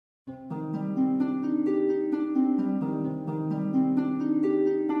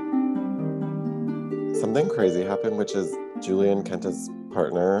Something crazy happened, which is Julie and Kenta's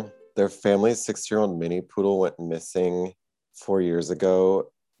partner, their family's 6-year-old mini poodle went missing 4 years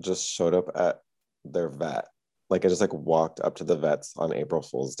ago, just showed up at their vet. Like, it just like walked up to the vets on April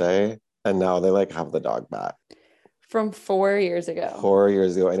Fool's Day, and now they like have the dog back. From 4 years ago. 4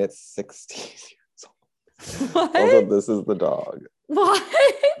 years ago, and it's 16 years old. What? Also, this is the dog. What?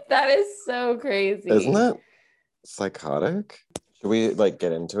 That is so crazy. Isn't that psychotic? Should we like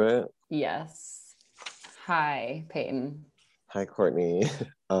get into it? Yes. Hi, Payton. Hi, Courtney.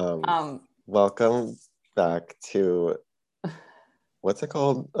 Welcome back to what's it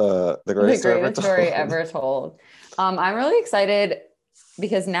called? The greatest story ever told. I'm really excited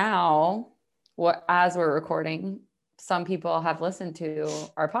because now, as we're recording, some people have listened to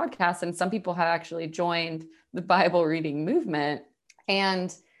our podcast and some people have actually joined the Bible reading movement.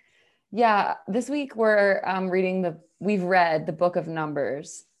 And yeah, this week we're we've read the book of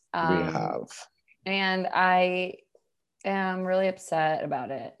Numbers. We have. And I am really upset about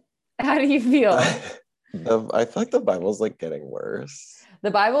it. How do you feel? I feel like the Bible's like getting worse.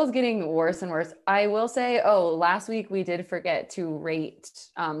 The Bible is getting worse and worse. I will say, last week we did forget to rate,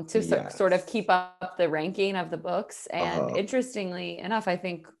 sort of keep up the ranking of the books. And interestingly enough, I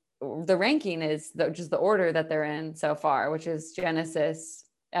think the ranking is just the order that they're in so far, which is Genesis,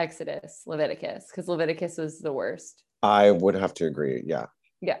 Exodus, Leviticus, because Leviticus was the worst. I would have to agree. Yeah.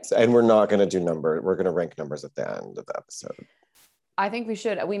 Yes. And we're not going to do we're going to rank numbers at the end of the episode. I think we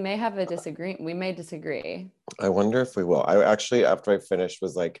should. We may have we may disagree. I wonder if we will. I actually, after I finished,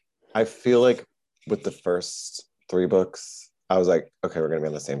 was like, I feel like with the first 3 books, I was like, okay, we're going to be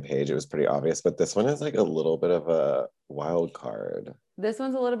on the same page. It was pretty obvious, but this one is like a little bit of a wild card. This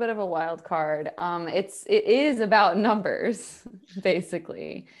one's a little bit of a wild card. It is about numbers,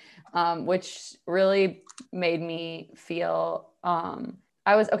 basically, which really made me feel,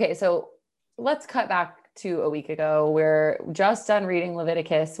 so let's cut back to a week ago. We're just done reading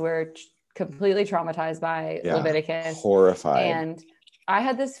Leviticus. We're completely traumatized by Leviticus. Horrified. And I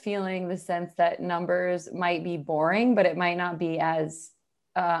had this sense that Numbers might be boring, but it might not be as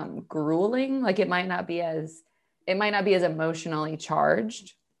grueling. Like it might not be as emotionally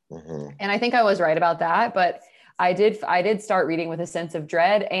charged. Mm-hmm. And I think I was right about that, but I did start reading with a sense of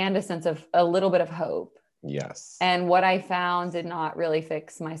dread and a sense of a little bit of hope. Yes. And what I found did not really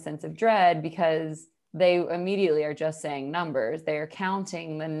fix my sense of dread because they immediately are just saying numbers. They are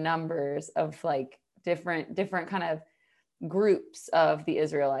counting the numbers of like different kind of groups of the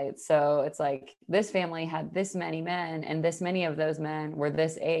Israelites. So it's like this family had this many men and this many of those men were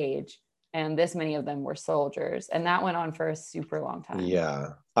this age and this many of them were soldiers. And that went on for a super long time. Yeah.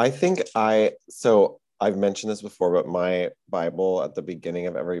 I think I've mentioned this before, but my Bible at the beginning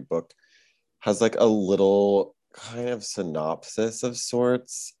of every book has like a little kind of synopsis of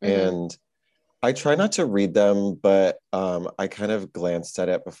sorts. Mm-hmm. And I try not to read them, but I kind of glanced at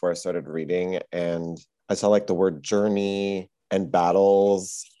it before I started reading and I saw like the word journey and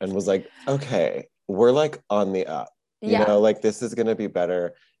battles and was like, okay, we're like on the up, you know, like this is going to be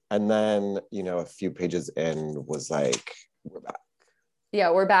better. And then, a few pages in was like, we're back. Yeah,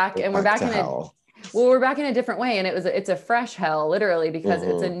 we're back. We're back in hell. We're back in a different way. And it's a fresh hell, literally, because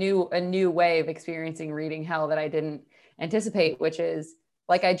it's a new way of experiencing reading hell that I didn't anticipate, which is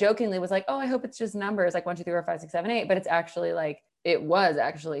like, I jokingly was like, oh, I hope it's just numbers like 1, 2, 3, 4, 5, 6, 7, 8. But it was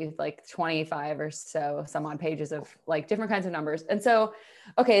actually like 25 or so some odd pages of like different kinds of numbers. And so,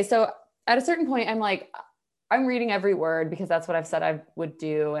 okay. So at a certain point, I'm like, I'm reading every word because that's what I've said I would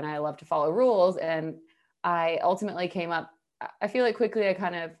do. And I love to follow rules. And I ultimately I feel like quickly I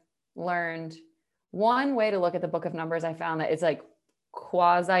kind of learned one way to look at the book of Numbers. I found that it's like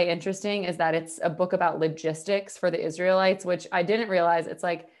quasi interesting is that it's a book about logistics for the Israelites, which I didn't realize. It's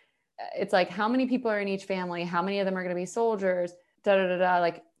like how many people are in each family, how many of them are going to be soldiers,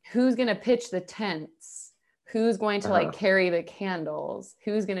 like who's going to pitch the tents, who's going to like carry the candles,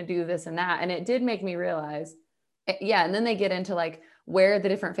 who's going to do this and that. And it did make me realize, and then they get into like where the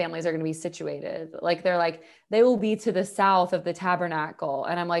different families are going to be situated. Like they're like, they will be to the south of the tabernacle.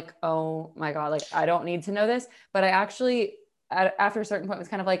 And I'm like, oh my God, like I don't need to know this. But I actually, after a certain point was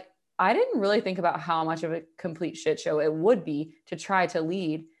kind of like, I didn't really think about how much of a complete shit show it would be to try to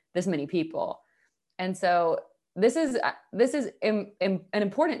lead this many people. And so this is an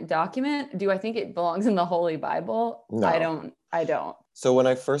important document. Do I think it belongs in the Holy Bible? No. I don't. So when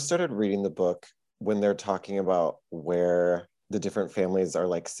I first started reading the book, when they're talking about where the different families are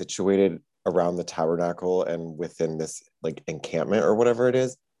like situated around the tabernacle and within this like encampment or whatever it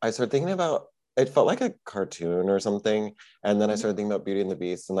is, I started thinking about, it felt like a cartoon or something. And then I started thinking about Beauty and the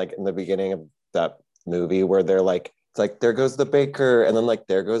Beast and like in the beginning of that movie where they're like it's like, there goes the baker, and then like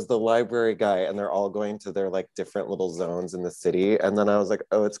there goes the library guy, and they're all going to their like different little zones in the city. And then I was like,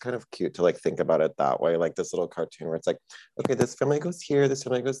 oh, it's kind of cute to like think about it that way, like this little cartoon where it's like, okay, this family goes here, this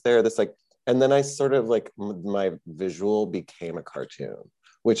family goes there, this like, and then I sort of like my visual became a cartoon,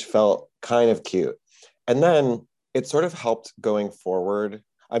 which felt kind of cute. And then it sort of helped going forward.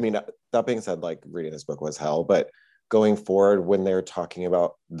 I mean, that being said, like reading this book was hell, but going forward, when they're talking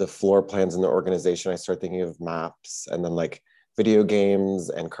about the floor plans in the organization, I started thinking of maps and then like video games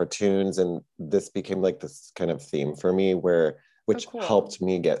and cartoons. And this became like this kind of theme for me which cool. helped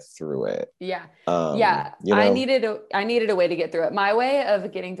me get through it. Yeah. You know? I needed a way to get through it. My way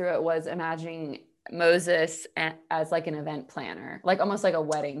of getting through it was imagining Moses as like an event planner, like almost like a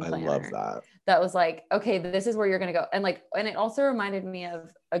wedding planner. I love that. That was like, okay, this is where you're going to go. And like, and it also reminded me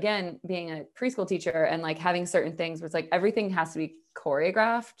of, again, being a preschool teacher and like having certain things where it's like, everything has to be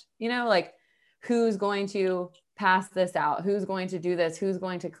choreographed, you know, like who's going to pass this out? Who's going to do this? Who's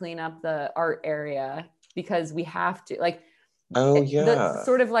going to clean up the art area? Because we have to like, the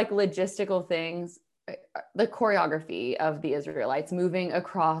sort of like logistical things, the choreography of the Israelites moving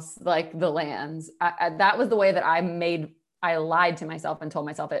across like the lands. That was the way that I lied to myself and told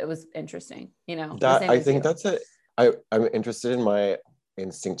myself it was interesting, you know. That I think that's it. I'm interested in my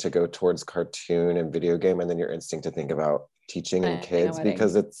instinct to go towards cartoon and video game, and then your instinct to think about teaching and kids,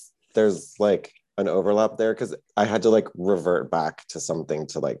 because there's like an overlap there, because I had to like revert back to something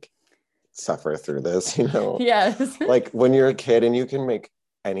to like suffer through this, you know. Yes. Like when you're a kid and you can make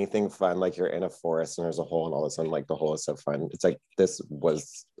anything fun, like you're in a forest and there's a hole and all of a sudden like the hole is so fun. It's like this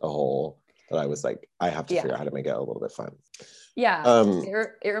was a hole that I was like, I have to figure out how to make it a little bit fun. Yeah.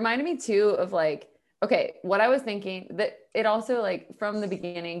 It reminded me too of like, okay, what I was thinking, that it also like from the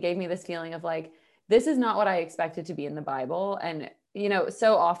beginning gave me this feeling of like, this is not what I expected to be in the Bible. And, you know,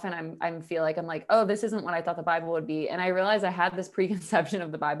 so often I feel like, I'm like, oh, this isn't what I thought the Bible would be. And I realized I had this preconception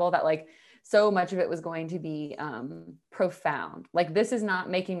of the Bible that like, so much of it was going to be profound. Like, this is not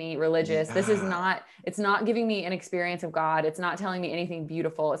making me religious. This is not, it's not giving me an experience of God. It's not telling me anything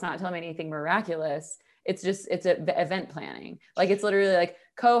beautiful. It's not telling me anything miraculous. It's just, it's an event planning. Like, it's literally like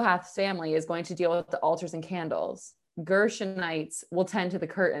Kohath's family is going to deal with the altars and candles. Gershonites will tend to the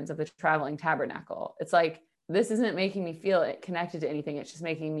curtains of the traveling tabernacle. It's like, this isn't making me feel it connected to anything. It's just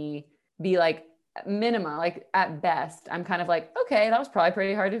making me be like, minima, like at best, I'm kind of like, okay, that was probably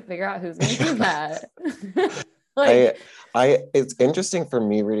pretty hard to figure out who's going to do that. Like, it's interesting for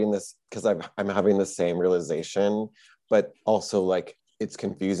me reading this because I'm having the same realization, but also like it's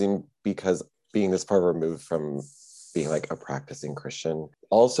confusing because being this far removed from being like a practicing Christian,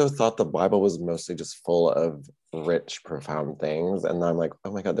 also thought the Bible was mostly just full of rich, profound things. And I'm like,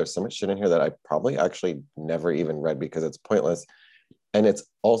 oh my God, there's so much shit in here that I probably actually never even read because it's pointless. And it's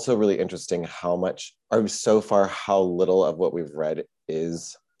also really interesting how little of what we've read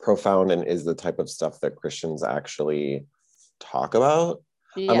is profound and is the type of stuff that Christians actually talk about.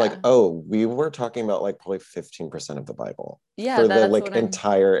 Yeah. I'm like, oh, we were talking about like probably 15% of the Bible for the like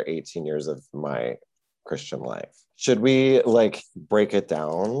entire 18 years of my Christian life. Should we like break it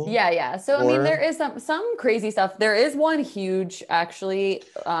down? Yeah. So I mean, there is some crazy stuff. There is one huge actually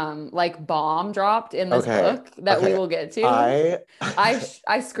like bomb dropped in this book that we will get to.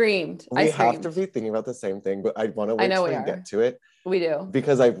 I screamed. We have to be thinking about the same thing, but I want to wait till we get to it. We do.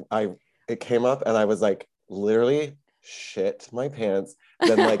 Because it came up and I was like literally shit my pants.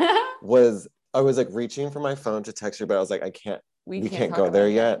 Then like I was like reaching for my phone to text her, but I was like, we can't go there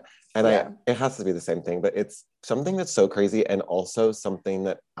yet. And it has to be the same thing, but it's something that's so crazy and also something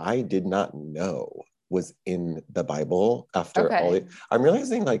that I did not know was in the Bible after all. I'm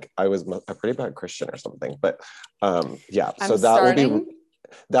realizing like I was a pretty bad Christian or something, but yeah. So will be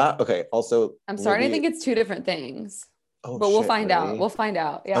that. Okay. Also, I'm starting to think it's two different things. Oh, but we'll find out. We'll find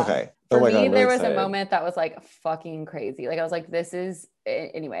out. Yeah. Okay. For me, there was a moment that was like fucking crazy. Like I was like, this is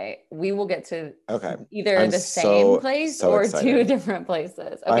anyway, we will get to either the same place or two different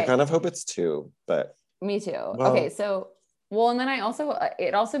places. Okay. I kind of hope it's two, but me too. Well, okay. So, and then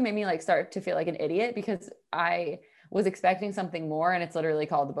it also made me like start to feel like an idiot because I was expecting something more and it's literally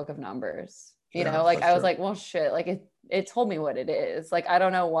called the Book of Numbers. You know, like I was like, well, shit, like it told me what it is. Like, I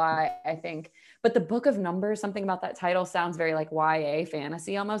don't know why I think, but the Book of Numbers, something about that title sounds very like YA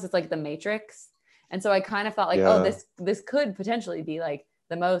fantasy almost. It's like The Matrix. And so I kind of felt like, oh, this could potentially be like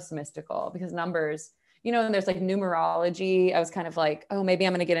the most mystical because numbers, you know, and there's like numerology. I was kind of like, oh, maybe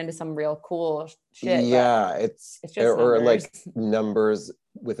I'm going to get into some real cool shit. Yeah. It's just or like numbers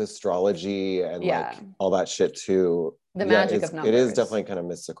with astrology and like all that shit too. The magic of numbers. It is definitely kind of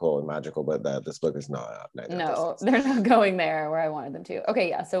mystical and magical, but this book is not. No, they're not going there where I wanted them to. Okay,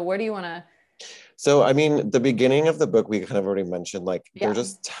 yeah. So where do you want to So, I mean, the beginning of the book, we kind of already mentioned, like, they're Yeah.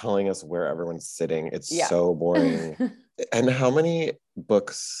 just telling us where everyone's sitting. It's Yeah. so boring. And how many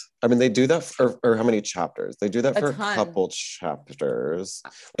books? I mean, they do that for, or how many chapters? They do that A for a ton. couple chapters.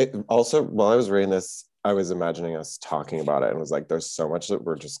 It also, while I was reading this, I was imagining us talking about it and was like, there's so much that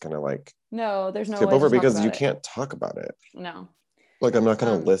we're just gonna like No, there's no skip way to over talk because about you it. can't talk about it. No. Like, I'm not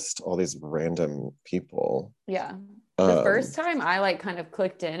gonna Um, list all these random people. yeah. The Um, first time I like kind of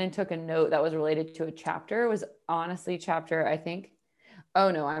clicked in and took a note that was related to a chapter was honestly chapter, I think.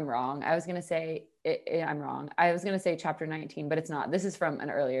 Oh no, I'm wrong. I was gonna say I'm wrong. I was gonna say chapter 19, but it's not. This is from an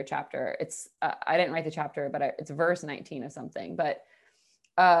earlier chapter. It's I didn't write the chapter, but it's verse 19 of something. But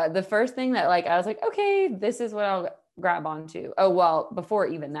the first thing that like I was like, okay, this is what I'll grab onto. Oh well, before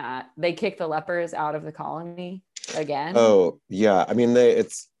even that, they kicked the lepers out of the colony again. oh yeah, I mean,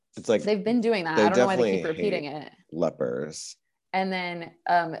 it's like They've been doing that. they I don't know why they keep definitely repeating hate it. lepers. And then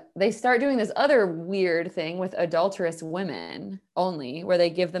they start doing this other weird thing with adulterous women only, where they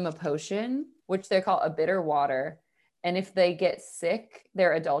give them a potion, which they call a bitter water. And if they get sick,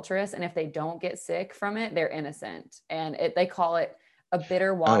 they're adulterous. And if they don't get sick from it, they're innocent. And they call it a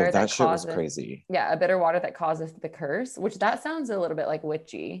bitter Oh, water that that shit was causes, crazy. yeah, a bitter water that causes the curse, which that sounds a little bit like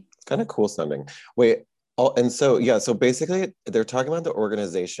witchy. It's kind of cool sounding. Wait, and so yeah, so basically they're talking about the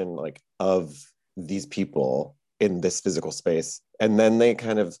organization like of these people in this physical space. And then they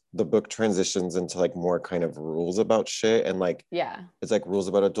kind of the book transitions into like more kind of rules about shit and like Yeah. it's like rules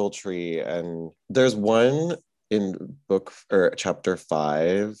about adultery. And there's one in book or chapter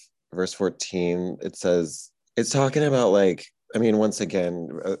 5, verse 14. It says it's talking about like, I mean, once again,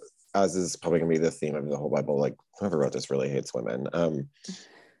 as is probably gonna be the theme of the whole Bible, like whoever wrote this really hates women.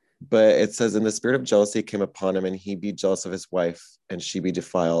 But it says, "And the spirit of jealousy came upon him, and he be jealous of his wife, and she be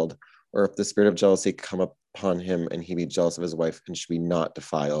defiled. Or if the spirit of jealousy come upon him, and he be jealous of his wife, and she be not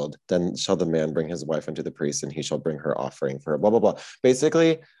defiled, then shall the man bring his wife unto the priest, and he shall bring her offering for her." Blah blah blah.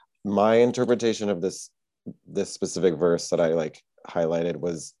 Basically, my interpretation of this specific verse that I like highlighted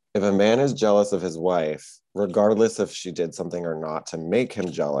was if a man is jealous of his wife, regardless if she did something or not to make him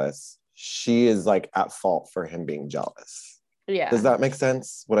jealous, she is like at fault for him being jealous. Does Yeah. that make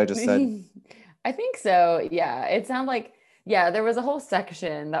sense? What I just said? I think so. Yeah. It sounded like, yeah, there was a whole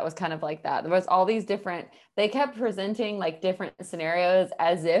section that was kind of like that. There was all these different, they kept presenting like different scenarios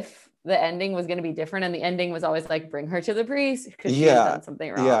as if the ending was going to be different. And the ending was always like, bring her to the priest because she's Yeah. done something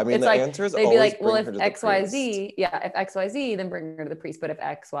Yeah. I wrong. mean, It's the like, answer is they'd be always like, well, bring if her to the priest. XYZ, yeah, if XYZ, then bring her to the priest. But if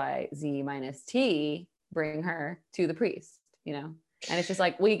XYZ minus T, bring her to the priest, you know? And it's just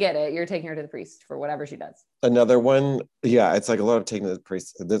like, we get it. You're taking her to the priest for whatever she does. Another one, yeah, it's like a lot of taking the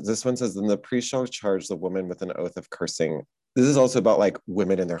priest. This one says, "Then the priest shall charge the woman with an oath of cursing." This is also about like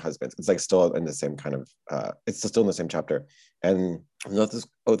women and their husbands. It's like still in the same kind of, it's still in the same chapter. And this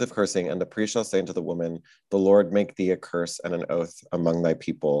oath of cursing, and the priest shall say unto the woman, "The Lord make thee a curse and an oath among thy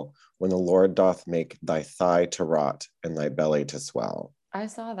people, when the Lord doth make thy thigh to rot and thy belly to swell." I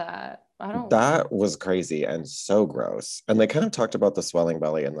saw that. I don't, That was crazy and so gross. And they kind of talked about the swelling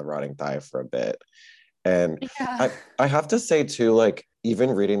belly and the rotting thigh for a bit. And yeah. I have to say too, like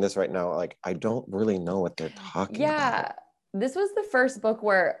even reading this right now, like I don't really know what they're talking about. Yeah. This was the first book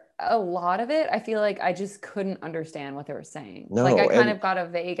where a lot of it, I feel like I just couldn't understand what they were saying. Like I No, kind and of got a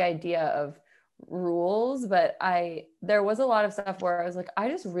vague idea of rules, but there was a lot of stuff where I was like, I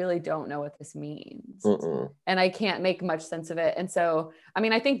just really don't know what this means. mm-mm. And I can't make much sense of it. And so, I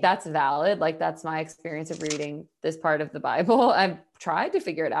mean, I think that's valid. Like that's my experience of reading this part of the Bible. I've tried to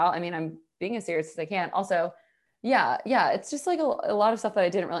figure it out. I mean, I'm being as serious as I can. Also, yeah, it's just like a lot of stuff that I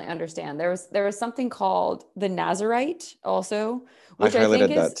didn't really understand. There was something called the Nazarite also, I which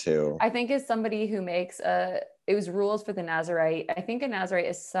highlighted that too. I think is somebody who makes it was rules for the Nazarite. I think a Nazarite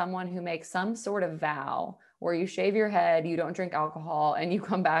is someone who makes some sort of vow where you shave your head, you don't drink alcohol, and you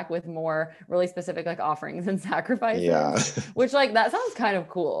come back with more really specific like offerings and Yeah. sacrifices, which like that sounds kind of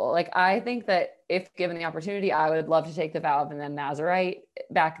cool. Like I think that if given the opportunity, I would love to take the vow of the Nazarite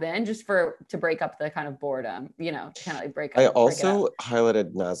back then, just to break up the kind of boredom, you know, to kind of like I break it up. also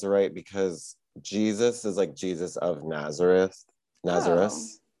highlighted Nazarite because Jesus is like Jesus of Nazareth. Oh,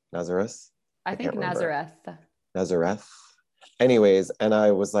 Nazareth. Nazareth. I I can't think remember. Nazareth. Nazareth. Anyways, and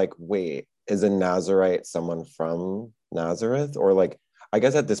I was like, wait, is a Nazarite someone from Nazareth? Or like, I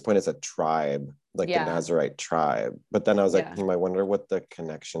guess at this point it's a tribe, like the Yeah, Nazarite tribe. But then I was like, yeah, I wonder what the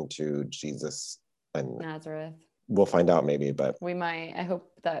connection to Jesus, and Nazareth. we'll find out maybe, but We might. I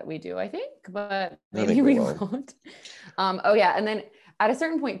hope that we do. I think, but I think maybe we we will. won't. Oh yeah, and then at a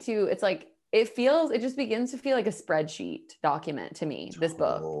certain point too, it's like it just begins to feel like a spreadsheet document to me. This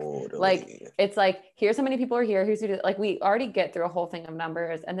book, like Totally. it's like here's how many people are here. Here's who do, like we already get through a whole thing of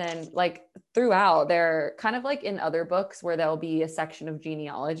numbers, and then like throughout. They're kind of like in other books where there'll be a section of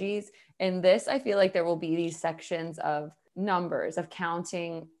genealogies. In this, I feel like there will be these sections of numbers, of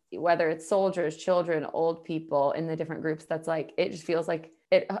counting, whether it's soldiers, children, old people in the different groups. That's like, it just feels like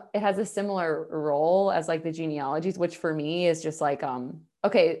it has a similar role as like the genealogies, which for me is just like,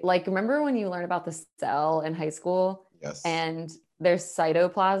 okay, like remember when you learn about the cell in high school? Yes. And there's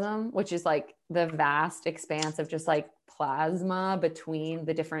cytoplasm, which is like the vast expanse of just like plasma between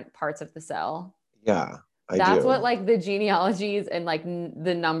the different parts of the cell. Yeah, That's do. what like the genealogies and like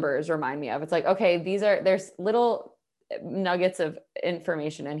the numbers remind me of. It's like, okay, there's little nuggets of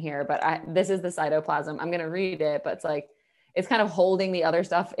information in here, but this is the cytoplasm. I'm going to read it, but it's like, it's kind of holding the other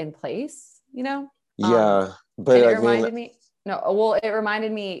stuff in place, you know? Yeah. But and it reminded me, it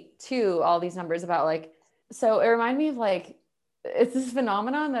reminded me too, all these numbers about like, so it reminded me of like, it's this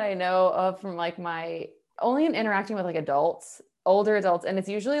phenomenon that I know of from like my only in interacting with like adults, older adults. And it's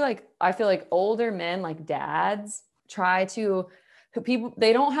usually like, I feel like older men, like dads people,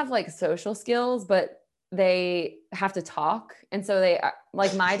 they don't have like social skills, but they have to talk. And so they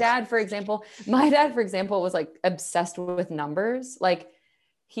like my dad, for example, was like obsessed with numbers. Like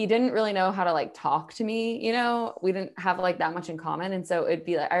he didn't really know how to like talk to me, you know, we didn't have like that much in common. And so it'd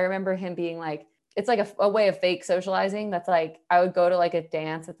be like, I remember him being like, it's like a way of fake socializing. That's like, I would go to like a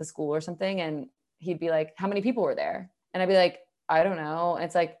dance at the school or something. And he'd be like, how many people were there? And I'd be like, I don't know. And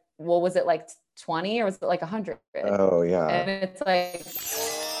it's like, well, was it like 20 or was it like 100? Oh yeah. And it's like,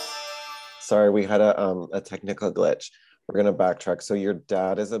 sorry, we had a technical glitch. We're gonna backtrack. So your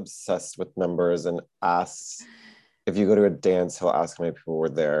dad is obsessed with numbers and asks if you go to a dance, he'll ask how many people were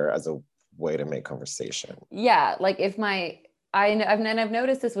there as a way to make conversation. Yeah, like if I've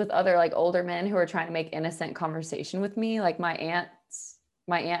noticed this with other like older men who are trying to make innocent conversation with me. Like my aunt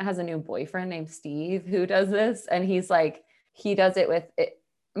has a new boyfriend named Steve who does this, and he's like, he does it with it.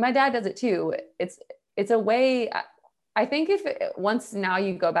 My dad does it too. It's a way. I think once now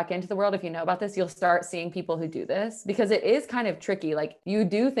you go back into the world, if you know about this, you'll start seeing people who do this because it is kind of tricky. Like you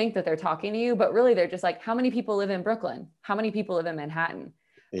do think that they're talking to you, but really they're just like, how many people live in Brooklyn? How many people live in Manhattan?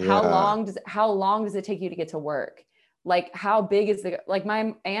 Yeah. How long does it take you to get to work? Like how big is like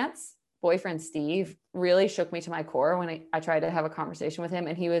my aunt's boyfriend, Steve, really shook me to my core when I tried to have a conversation with him.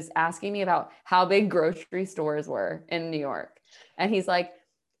 And he was asking me about how big grocery stores were in New York. And he's like,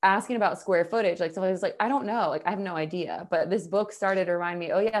 asking about square footage, like somebody was like, I don't know, like I have no idea. But this book started to remind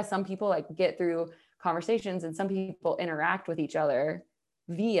me, oh yeah, some people like get through conversations and some people interact with each other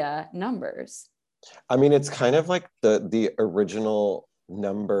via numbers. I mean, it's kind of like the original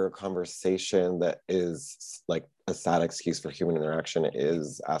number conversation that is like a sad excuse for human interaction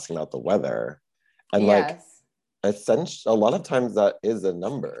is asking about the weather. And like a lot of times that is a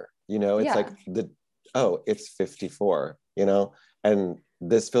number, you know, it's like it's 54, you know, and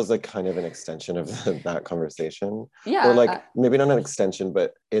this feels like kind of an extension of that conversation. Yeah. Or like maybe not an extension,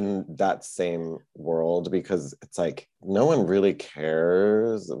 but in that same world, because it's like no one really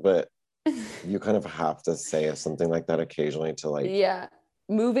cares, but you kind of have to say something like that occasionally to like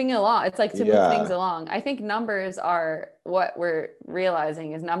moving along. It's like to move things along. I think numbers are what we're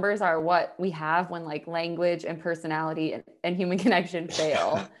realizing is numbers are what we have when like language and personality and human connection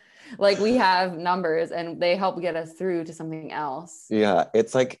fail. Like we have numbers and they help get us through to something else. Yeah,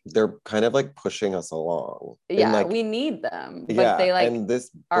 it's like they're kind of like pushing us along. Yeah, like, we need them, but they like and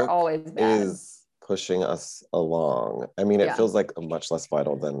this are always bad. Is pushing us along. I mean, it feels like much less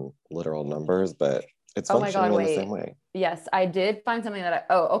vital than literal numbers, but it's functioning in the same way. Yes, I did find something that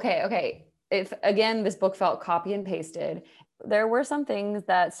okay. If again, this book felt copy and pasted. There were some things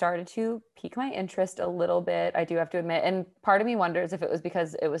that started to pique my interest a little bit, I do have to admit. And part of me wonders if it was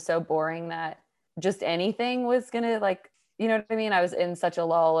because it was so boring that just anything was gonna like, you know what I mean? I was in such a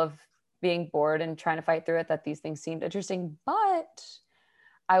lull of being bored and trying to fight through it that these things seemed interesting. But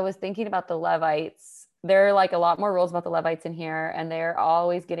I was thinking about the Levites. There are like a lot more rules about the Levites in here, and they're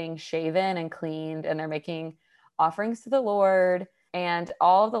always getting shaven and cleaned, and they're making offerings to the Lord. And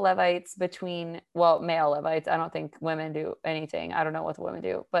all of the Levites male Levites, I don't think women do anything. I don't know what the women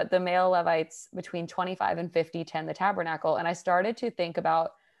do, but the male Levites between 25 and 50 tend the tabernacle. And I started to think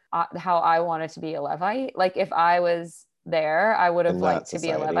about how I wanted to be a Levite. Like if I was there, I would have liked to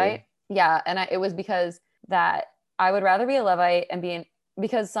be a Levite. Yeah. And it was because that I would rather be a Levite and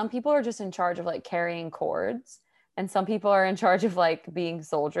because some people are just in charge of like carrying cords and some people are in charge of like being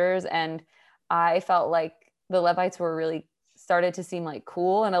soldiers. And I felt like the Levites were really started to seem like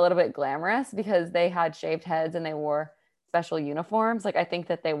cool and a little bit glamorous because they had shaved heads and they wore special uniforms. Like I think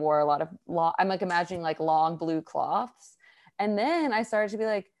that they wore a lot of I'm like imagining like long blue cloths. And then I started to be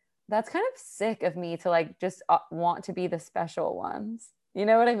like, that's kind of sick of me to like just want to be the special ones. You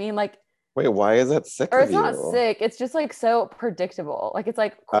know what I mean? Like Wait, why is that sick Or of it's not you? sick. It's just like so predictable. Like it's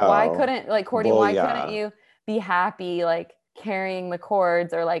like why Oh, couldn't like Courtney, well, why couldn't yeah. you be happy like carrying the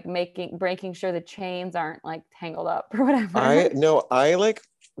cords or like breaking sure the chains aren't like tangled up or I whatever. no, I like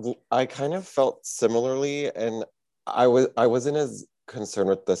I kind of felt similarly, and I wasn't as concerned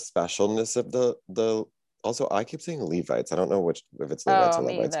with the specialness of the also I keep saying Levites. I don't know which if it's Levites Oh, or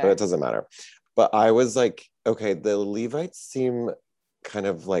me Levites, but it either. doesn't matter. But I was like, okay, the Levites seem kind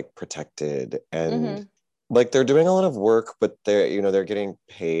of like protected and Mm-hmm. like they're doing a lot of work, but they're getting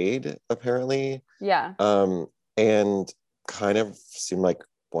paid apparently. Yeah. Um, and kind of seem like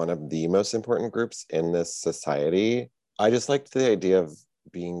one of the most important groups in this society. I just liked the idea of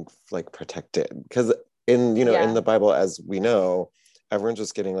being like protected because in Yeah. the Bible, as we know, everyone's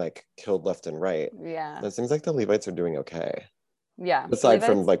just getting like killed left and right. Yeah. And it seems like the Levites are doing okay, Yeah. aside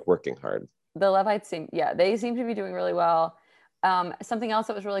from like working hard. The Levites seem, yeah, they seem to be doing really well. Something else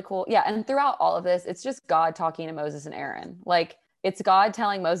that was really cool. Yeah. And throughout all of this, it's just God talking to Moses and Aaron. Like it's God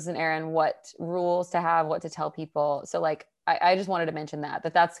telling Moses and Aaron what rules to have, what to tell people. So like, I just wanted to mention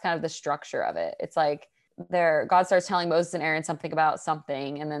that that's kind of the structure of it. It's like God starts telling Moses and Aaron something about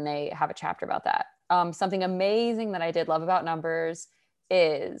something, and then they have a chapter about that. Something amazing that I did love about Numbers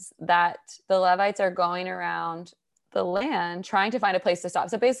is that the Levites are going around the land trying to find a place to stop.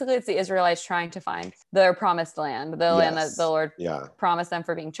 So basically, it's the Israelites trying to find their promised land, the land that the Yes. Lord Yeah. promised them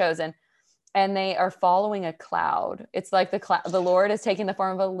for being chosen. And they are following a cloud. It's like the Lord is taking the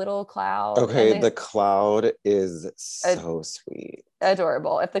form of a little cloud, and Okay, they the cloud is ad- so sweet.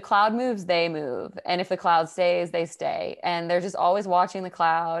 adorable. If the cloud moves, they move, and if the cloud stays, they stay. And they're just always watching the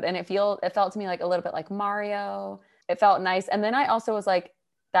cloud. And it felt to me like a little bit like Mario. It felt nice. And then I also was like,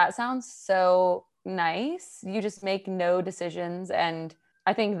 that sounds so nice. You just make no decisions. And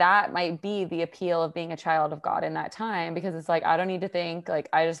I think that might be the appeal of being a child of God in that time, because it's like, I don't need to think, like,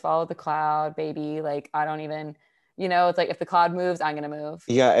 I just follow the cloud, baby. Like, I don't even, it's like if the cloud moves, I'm going to move.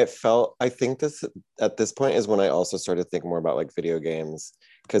 Yeah, it felt, I think this at this point is when I also started to think more about like video games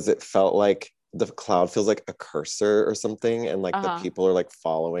because it felt like the cloud feels like a cursor or something, and like Uh the huh. people are like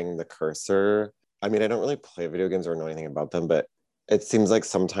following the cursor. I mean, I don't really play video games or know anything about them, but it seems like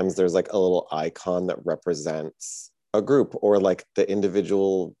sometimes there's like a little icon that represents a group or like the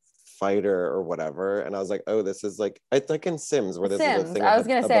individual fighter or whatever. And I was like, oh, this is like, it's like in Sims where there's a little Sims. thing I was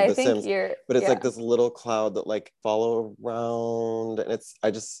going to say, above I the think Sims, but it's like yeah. this little cloud that like follow around, and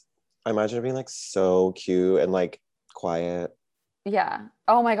I imagine it being like so cute and like quiet. Yeah.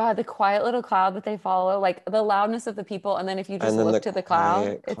 Oh my God, the quiet little cloud that they follow, like the loudness of the people. And then if you just And then the look to the cloud,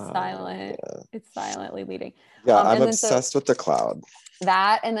 quiet cloud. Yeah. It's silently leading. Yeah, I'm And then so obsessed with the cloud.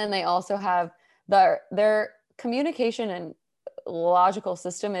 that, and then they also have their communication and logical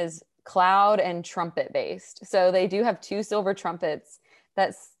system is cloud and trumpet based. So they do have two silver trumpets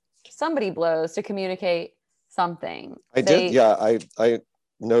that somebody blows to communicate something. I did, They, yeah, I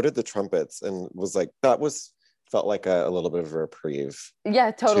noted the trumpets and was like, that was felt like a little bit of a reprieve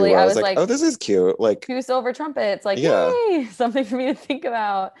yeah, too, totally. where I I was was like, oh, like, this is cute. Like, two silver trumpets, like, yeah. yay, something for me to think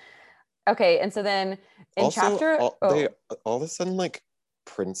about. Okay, and so then in Also, chapter, they oh, all of a sudden like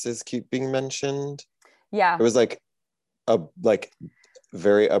princes keep being mentioned. It yeah, was like a like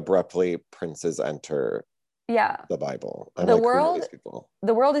very abruptly princes enter yeah. the Bible. I'm The like, who are world, these people?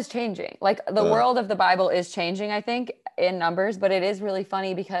 the world is changing. Like the Uh, world of the Bible is changing, I think, in numbers, but it is really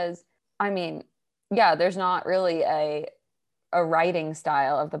funny because I mean, yeah, there's not really a writing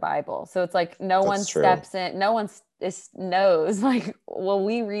style of the Bible. So it's like no one that's true. steps in, no one knows like, well,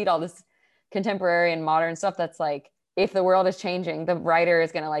 we read all this contemporary and modern stuff that's like, if the world is changing, the writer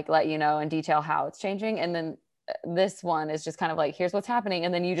is going to like let you know and detail how it's changing. And then this one is just kind of like, here's what's happening.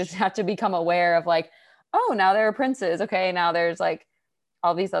 And then you just have to become aware of like, oh, now there are princes. Okay, now there's like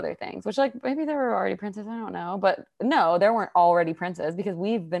all these other things, which like maybe there were already princes. I don't know. But no, there weren't already princes because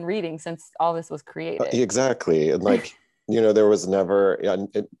we've been reading since all this was created. Exactly. And like, there was never, yeah,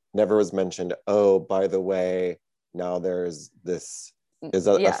 it never was mentioned, oh, by the way, now there's this, is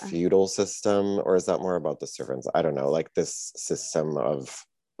that a Yeah. feudal system or is that more about the servants? I don't know, like this system of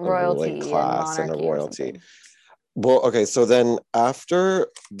a ruling Royalty and class and a monarchy or royalty. something. Well, okay, so then after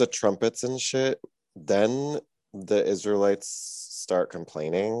the trumpets and shit, then the Israelites start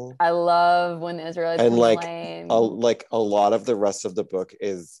complaining. I love when the Israelites And complain. like a lot of the rest of the book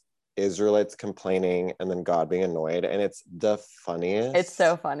is Israelites complaining and then God being annoyed. And it's the It's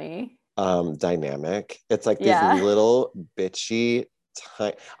so funniest funny. dynamic. It's like these Yeah. little bitchy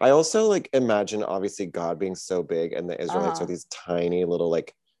I also like imagine obviously God being so big and the Israelites are Uh-huh. these tiny little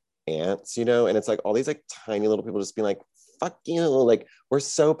like ants, and it's like all these like tiny little people just being like, fuck you, like we're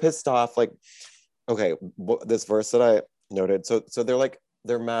so pissed off. Like, okay, this verse that I noted, so they're like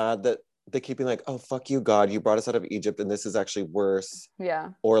they're mad that they keep being like, oh, fuck you, God, you brought us out of Egypt and this is actually worse. Yeah.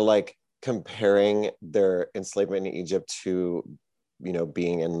 Or like comparing their enslavement in Egypt to, you know,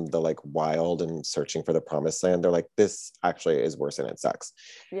 being in the like wild and searching for the promised land. They're like, this actually is worse and it sucks.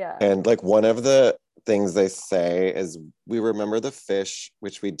 Yeah. And like one of the things they say is, we remember the fish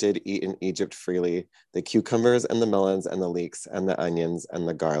which we did eat in Egypt freely, the cucumbers and the melons and the leeks and the onions and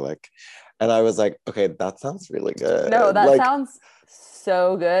the garlic. And I was like, okay, that sounds really good. No, that Like, sounds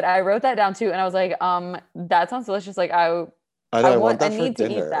so good. I wrote that down too, and I was like, that sounds delicious. Like I know, I want I that for need to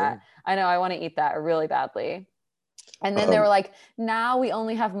eat that. dinner. I know I want to eat that really badly. And then they were Um, like, now we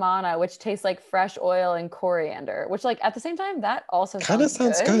only have manna, which tastes like fresh oil and coriander, which like at the same time, that also kind of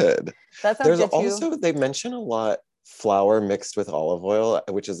sounds sounds good. good. That sounds There's good too. also, they mention a lot flour mixed with olive oil,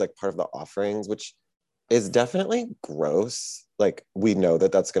 which is like part of the offerings, which is definitely gross. Like we know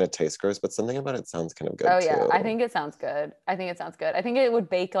that that's going to taste gross, but something about it sounds kind of Oh good yeah, I too. think it sounds good. I think it sounds good. I think it would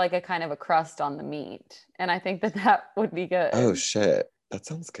bake like a kind of a crust on the meat, and I think that that would be Oh good. shit, that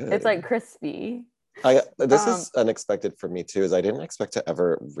sounds It's like good. crispy. I This Um, is unexpected for me too, is I didn't expect to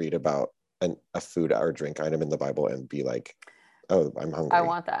ever read about a food or drink item in the Bible and be like, oh, I'm I hungry.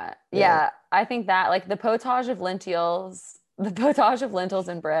 want that. Yeah. Yeah, I think that like the potage of lentils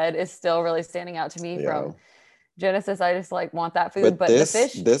and bread is still really standing out to me Yeah. from Genesis. I just like want that food, But but the this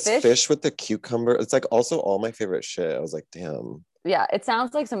fish, fish with the cucumber, it's like also all my favorite shit. I was like, damn. yeah, it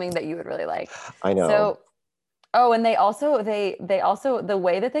sounds like something that you would really like. I know. So, oh, and they also the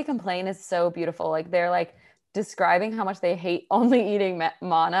way that they complain is so beautiful. Like they're like describing how much they hate only eating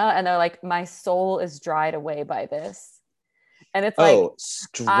manna, and they're like, my soul is dried away by this. And it's like Oh,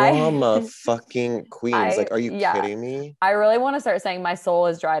 drama I fucking queens. Like, are you yeah, kidding me? I really want to start saying my soul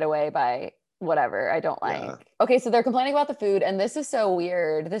is dried away by whatever I don't Yeah. like. Okay, so they're complaining about the food, and this is so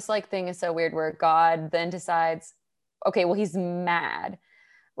weird. This like thing is so weird where God then decides, okay, well, he's mad.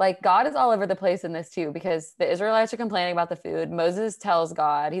 Like God is all over the place in this too, because the Israelites are complaining about the food. Moses tells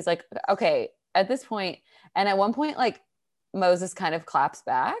God, he's like, okay, at this point, and at one point, like Moses kind of claps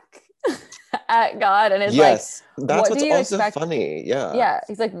back at God and is like, Yes. That's what do what's you also expect? funny. Yeah. Yeah,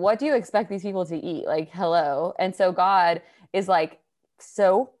 he's like, what do you expect these people to eat? Like, hello. And so God is like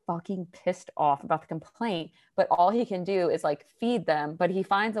so fucking pissed off about the complaint, but all he can do is like feed them, but he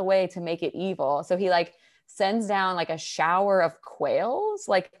finds a way to make it evil. So he like sends down like a shower of quails,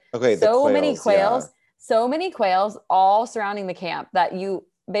 like Okay, the quails. Yeah. so many quails all surrounding the camp that you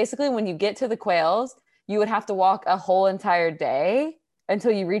basically, when you get to the quails, you would have to walk a whole entire day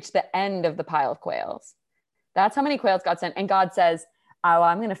until you reach the end of the pile of quails. That's how many quails God sent. And God says, oh,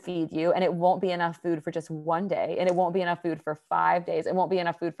 I'm going to feed you. And it won't be enough food for just one day. And it won't be enough food for 5 days. It won't be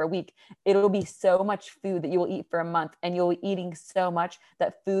enough food for a week. It'll be so much food that you will eat for a month. And you'll be eating so much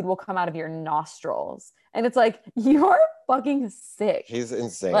that food will come out of your nostrils. And it's like, you're fucking sick. He's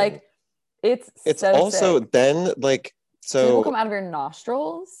insane. Like, it's It's so also sick. then like, Food will come so out of your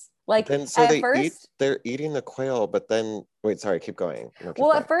nostrils. Like, then so at first, they're eating the quail, but then wait, sorry, keep going. No, keep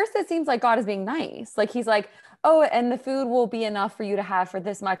well, going. at first it seems like God is being nice. Like he's like, oh, and the food will be enough for you to have for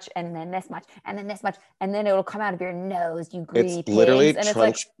this much, and then this much, and then this much, and then it'll come out of your nose, you It's greedy literally pigs. And it's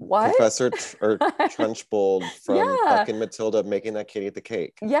like, what? Or Trunchbull from Yeah. fucking Matilda making that kid eat the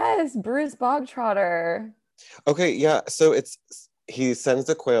cake. Yes, Bruce Bogtrotter. Okay, yeah. So it's he sends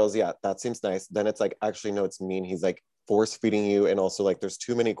the quails. Yeah, that seems nice. Then it's like, actually, no, it's mean. He's like force feeding you, and also like there's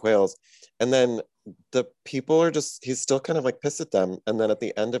too many quails. And then the people are just, he's still kind of like pissed at them. And then at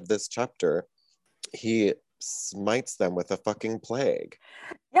the end of this chapter, he smites them with a fucking plague.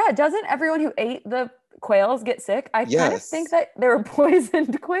 Yeah, doesn't everyone who ate the quails get sick? I kind of think Yes. that they were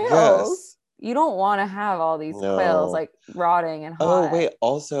poisoned quails. Yes. You don't want to have all these quails No. like rotting and Oh, hot. wait.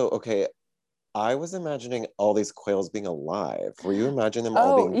 Also, okay. I was imagining all these quails being alive. Were you imagining them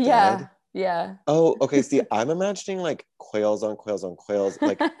all Oh, being dead? yeah. Yeah. Oh, okay. See, I'm imagining like quails on quails on quails,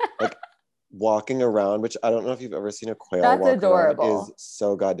 like walking around, which I don't know if you've ever seen a quail That's walk around. It is adorable.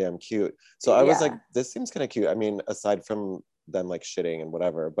 so goddamn cute. So I was like, Yeah. this seems kind of cute. I mean, aside from them like shitting and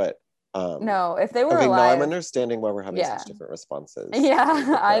whatever, but No, if they were okay, now I'm alive, understanding why we're having such yeah. different responses to Yeah,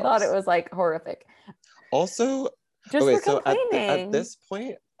 the I thought it quails. was like horrific. Also, Just okay, for so at complaining. this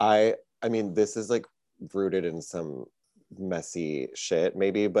point, I mean, this is like rooted in some messy shit,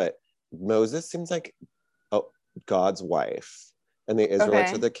 maybe, but Moses seems like, oh, God's wife, and the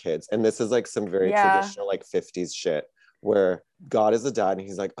Israelites are Okay. the kids. And this is like some very Yeah. traditional, like 50s shit where God is the dad and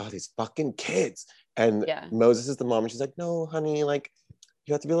he's like, oh, these fucking kids. And Yeah. Moses is the mom, and she's like, no, honey, like,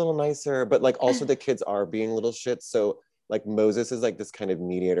 you have to be a little nicer. But like, also, the kids are being little shit. So, like, Moses is like this kind of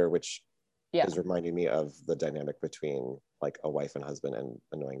mediator, which Yeah. is reminding me of the dynamic between like a wife and husband and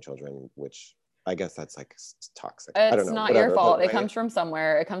annoying children, which I guess that's like toxic. I don't It's know. not Whatever, your fault. but It comes from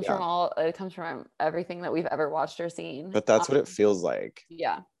somewhere. It comes yeah. it comes from everything that we've ever watched or seen. But that's what it feels like.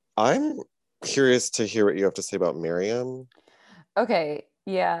 Yeah. I'm curious to hear what you have to say about Miriam. Okay.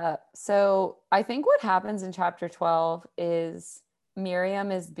 Yeah. So I think what happens in chapter 12 is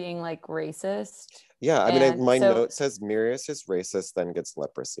Miriam is being like racist. Yeah, I mean, And my so, note says Miriam is racist, then gets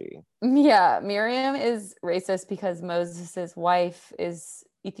leprosy. yeah, Miriam is racist because Moses's wife is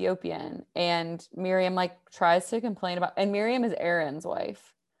Ethiopian, and Miriam like tries to complain about, and Miriam is Aaron's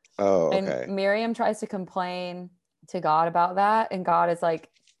wife, Oh, and okay. Miriam tries to complain to God about that, and God is like,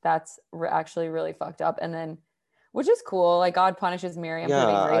 that's actually really fucked up, and then, which is cool, like God punishes Miriam for being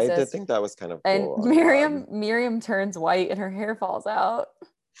Yeah, I did racist, think that was kind of and cool on God. Miriam turns white and her hair falls out.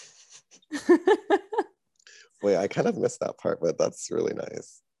 Wait, I kind of missed that part, but that's really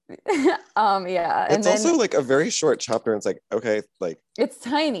nice. Yeah, and It's then also like a very short chapter. And it's like, okay, like it's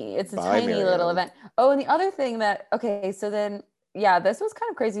tiny. It's a bye, tiny little Miriam. event. Oh, and the other thing that, okay, so then, yeah, this was kind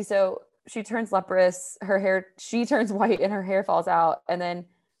of crazy. So she turns leprous, she turns white and her hair falls out. And then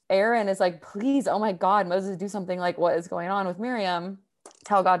Aaron is like, please, oh my God, Moses, do something, like what is going on with Miriam?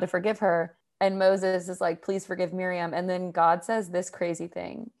 Tell God to forgive her. And Moses is like, please forgive Miriam. And then God says this crazy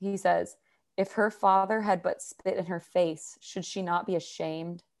thing. He says, if her father had but spit in her face, should she not be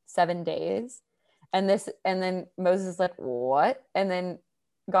ashamed 7 days? And then Moses is like, what? And then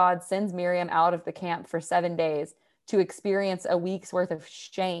God sends Miriam out of the camp for 7 days to experience a week's worth of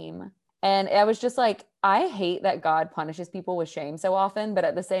shame. And I was just like, I hate that God punishes people with shame so often, but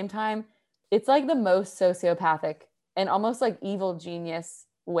at the same time, it's like the most sociopathic and almost like evil genius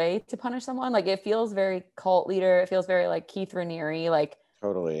way to punish someone. Like it feels very cult leader. It feels very like Keith Raniere, like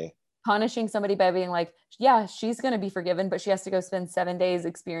Totally. punishing somebody by being like, yeah, she's going to be forgiven, but she has to go spend 7 days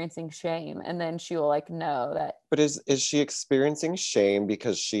experiencing shame. And then she will like know that. But is she experiencing shame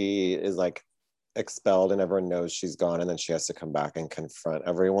because she is like expelled and everyone knows she's gone and then she has to come back and confront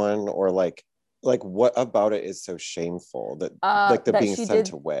everyone? Or like what about it is so shameful that like the that being she sent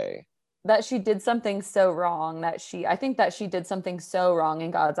did away? that she did something so wrong I think that she did something so wrong in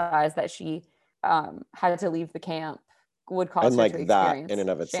God's eyes that she had to leave the camp would cause And her to like that in experience and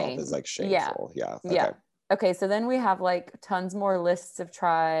of itself is shame. like Yeah. shameful. Yeah. Yeah. Okay. Okay. So then we have like tons more lists of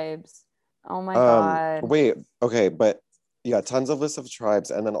tribes. Oh my God. Wait, okay, but yeah, tons of lists of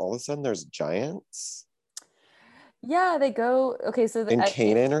tribes, and then all of a sudden there's giants Yeah. They go, okay. So in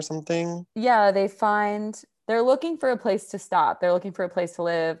Canaan or something. yeah, they're looking for a place to stop. They're looking for a place to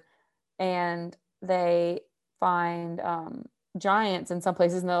live. And they find giants in some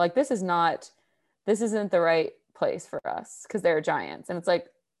places. And they're like, this isn't the right place for us because they're giants. And it's like,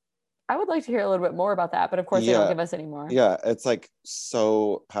 I would like to hear a little bit more about that, but of course they don't Yeah, give us any more. yeah, it's like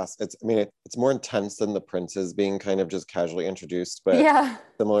so past. It's I mean it's more intense than the princes being kind of just casually introduced, but Yeah.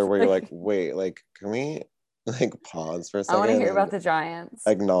 similar where you're like, Like, wait, like can we like pause for a I want to second hear and about the giants.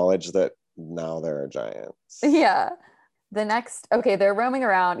 acknowledge that now there are giants? Yeah. Okay, they're roaming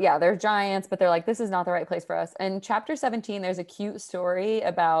around. Yeah, they're giants, but they're like, this is not the right place for us. And chapter 17, there's a cute story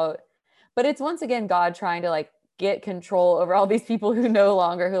but it's once again God trying to like get control over all these people who no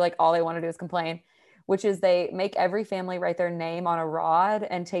longer, who like all they want to do is complain, which is they make every family write their name on a rod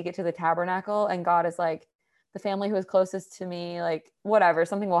and take it to the tabernacle. And God is like, the family who is closest to me, like whatever,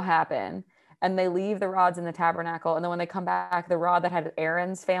 something will happen. And they leave the rods in the tabernacle. And then when they come back, the rod that had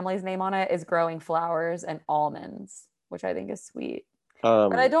Aaron's family's name on it is growing flowers and almonds, which I think is sweet.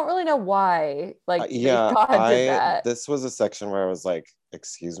 But I don't really know why, like, Yeah, God did that. this was a section where I was like,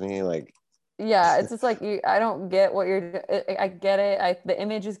 excuse me, like Yeah, it's just like I don't get what you're. I get it. The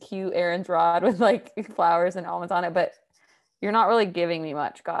image is cute, Aaron's rod with like flowers and almonds on it, but you're not really giving me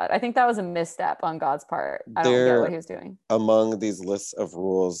much, God. I think that was a misstep on God's part. I don't get what he was doing. among these lists of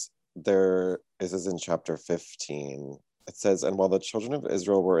rules, this is in chapter 15. It says, and while the children of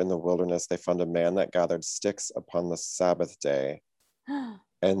Israel were in the wilderness, they found a man that gathered sticks upon the Sabbath day.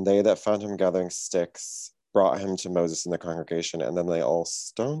 And they that found him gathering sticks brought him to Moses in the congregation, and then they all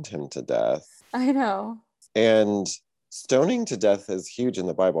stoned him to death. I know. And stoning to death is huge in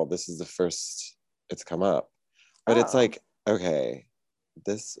the Bible. This is the first it's come up. But it's like, okay,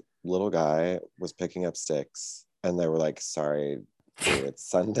 this little guy was picking up sticks, and they were like, sorry, dude, it's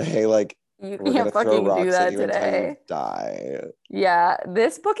Sunday. Like, You we're can't gonna throw fucking do rocks at that you until you today. die. Yeah,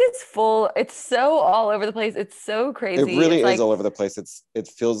 this book is full. It's so all over the place. It's so crazy. It really it's is like, all over the place. It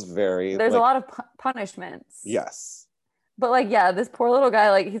feels very there's like, a lot of punishments. yes. But like, yeah, this poor little guy,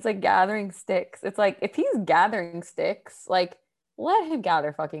 like he's like gathering sticks. It's like if he's gathering sticks, like let him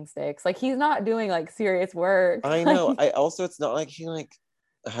gather fucking sticks. Like he's not doing like serious work. I know. Like, I also, it's not like he like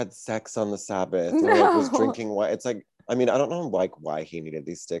had sex on the Sabbath or like was no. drinking wine. It's like, I mean, I don't know like why he needed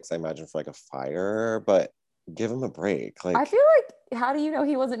these sticks. I imagine for like a fire, but give him a break. I Like, feel like, how do you know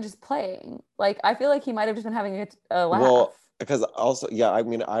he wasn't just playing? Like, I feel like he might have just been having a well, laugh. because also, yeah, I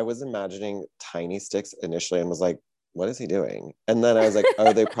mean, I was imagining tiny sticks initially and was like, what is he doing? And then I was like,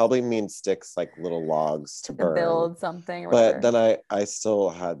 oh, they probably mean sticks like little logs to To burn. build something or But whatever. then I still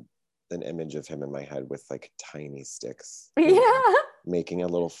had an image of him in my head with like tiny sticks, Yeah. making a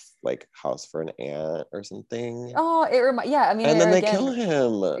little like house for an ant or something. Oh, yeah, I mean, And then they kill again,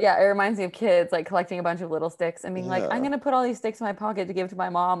 him. yeah, it reminds me of kids like collecting a bunch of little sticks and being like, I'm Yeah. gonna put all these sticks in my pocket to give to my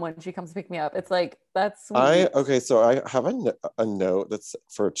mom when she comes to pick me up. It's like, that's I sweet. okay, so I have a note that's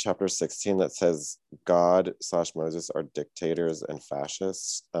for chapter 16 that says God slash Moses are dictators and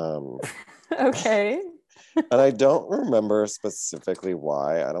fascists. Okay. And I don't remember specifically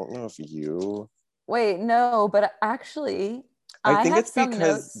why. I don't know if you. Wait, no, but actually, I I think have it's some because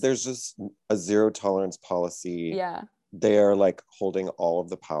notes. there's just a zero tolerance policy. Yeah. They are like holding all of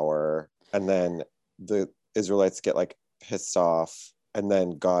the power, and then the Israelites get like pissed off, and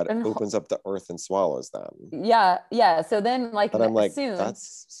then God And opens up the earth and swallows them. yeah, yeah. So then, like, And I'm like, soon,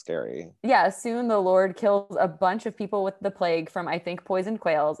 that's scary. yeah, soon the Lord kills a bunch of people with the plague from, I think, poisoned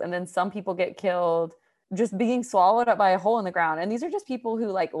quails. And then some people get killed just being swallowed up by a hole in the ground. And these are just people who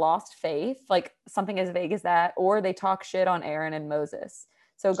like lost faith, like something as vague as that, or they talk shit on Aaron and Moses.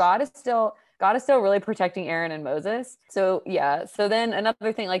 So God is still really protecting Aaron and Moses. So yeah. So then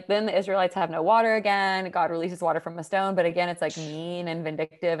another thing, like then the Israelites have no water again. God releases water from a stone, but again, it's like mean and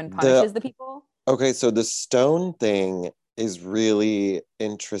vindictive and The punishes the people. Okay, so the stone thing is really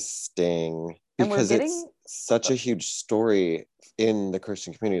interesting And we're because it's getting, such a huge story in the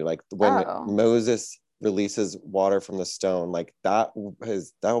Christian community. Like when oh, Moses releases water from the stone, like that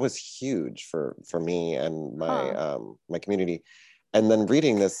was huge for me and my huh. my community. And then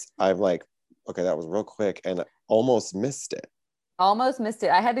reading this, I'm like, okay, that was real quick and almost missed it. Almost missed it.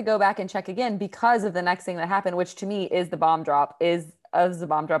 I had to go back and check again because of the next thing that happened, which to me is the bomb drop, is the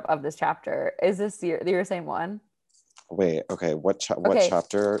bomb drop of this chapter. Is this your same one? Wait, okay, what Okay,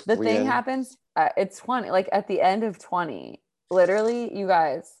 chapter the we thing in? happens. It's 20, like at the end of 20. Literally, you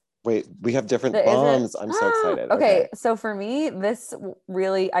guys, Wait, we have different the Israel. bombs. I'm so excited. Okay, Okay. so for me, this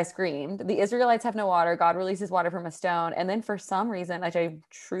really, I screamed. The Israelites have no water. God releases water from a stone, and then for some reason, which I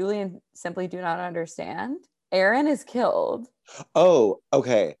truly and simply do not understand, Aaron is killed. Oh,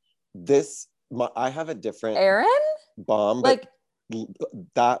 okay. I have a different Aaron, bomb, but like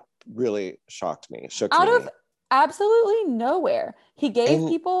that really shook out of me. absolutely nowhere. He gave And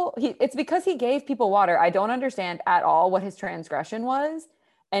people it's because he gave people water. I don't understand at all what his transgression was.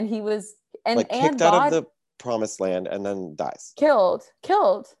 And he was like kicked and out of God the promised land and then dies. killed,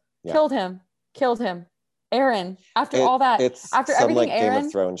 killed, Yeah. killed him, killed him. Aaron, after It all that, it's after some everything like Game of Aaron,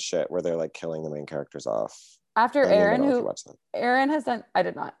 Thrones shit where they're like killing the main characters off. after I don't even Aaron know if you who watched that. Aaron has done I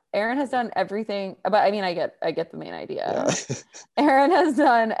did not. Aaron has done everything, but I mean I get the main Yeah. idea. Aaron has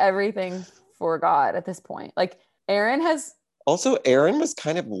done everything for God at this point. Like Aaron has Also, Aaron was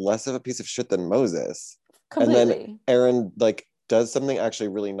kind of less of a piece of shit than Moses. And then completely Aaron like does something actually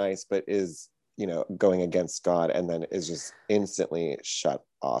really nice, but is, going against God and then is just instantly shut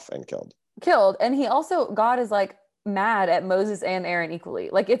off and killed. killed. And he also, God is like mad at Moses and Aaron equally.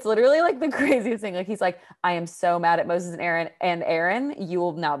 Like it's literally like the craziest thing. Like he's like, I am so mad at Moses and Aaron, you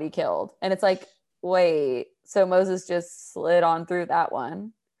will now be killed. And it's like, wait, so Moses just slid on through that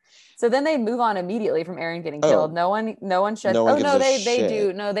one. So then they move on immediately from Aaron getting killed. Oh, No one sheds. no one Oh gives no, a they do.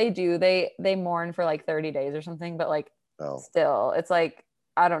 shit. No, they do. They mourn for like 30 days or something, but like Oh. still, it's like,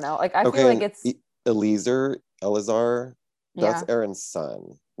 I don't know. Like I feel Okay, like and it's Eleazar, that's yeah. Aaron's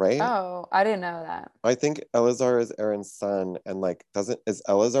son, right? Oh, I didn't know that. I think Eleazar is Aaron's son, and like, doesn't is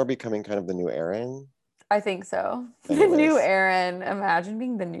Eleazar becoming kind of the new Aaron? I think so. The new Anyways, Aaron. Imagine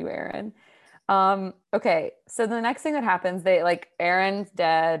being the new Aaron. Okay. So the next thing that happens, they like Aaron's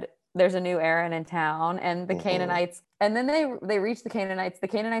dead. There's a new Aaron in town, and the mhm. Canaanites, and then they reach the Canaanites. The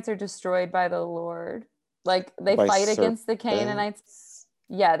Canaanites are destroyed by the Lord. Like they By fight against the Canaanites. serpents.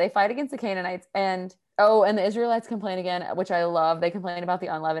 Yeah, they fight against the Canaanites. And oh, and the Israelites complain again, which I love. They complain about the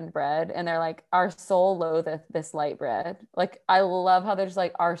unleavened bread, and they're like, our soul loatheth this light bread. Like I love how they're just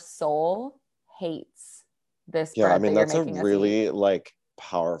like, our soul hates this Yeah, I bread mean that you're that's a making us eat. really like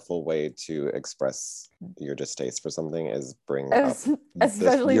powerful way to express your distaste for something is bring up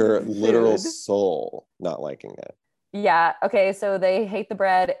Especially your literal food. soul not liking it Yeah. Okay. So they hate the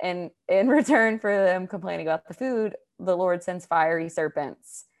bread, and in return for them complaining about the food, the Lord sends fiery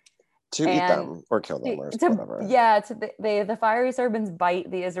serpents. to eat And them or kill them or to whatever. yeah, to the fiery serpents bite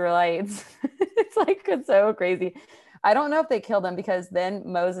the Israelites. It's like it's so crazy. I don't know if they kill them because then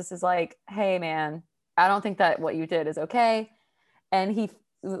Moses is like, "Hey, man." I don't think that what you did is okay. And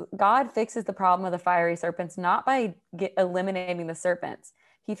God fixes the problem of the fiery serpents not by eliminating the serpents.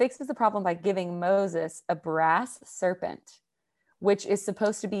 He fixes the problem by giving Moses a brass serpent, which is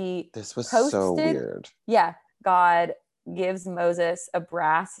supposed to be This was toasted. so weird. Yeah, God gives Moses a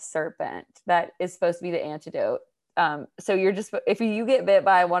brass serpent that is supposed to be the antidote. So you're just, if you get bit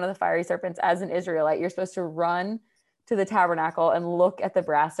by one of the fiery serpents as an Israelite, you're supposed to run to the tabernacle and look at the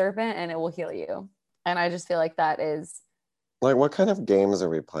brass serpent and it will heal you. And I just feel like that is like, what kind of games are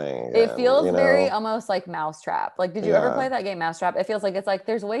we playing again? It feels very almost like Mousetrap. Like, did you ever play that game Mousetrap? It feels like it's like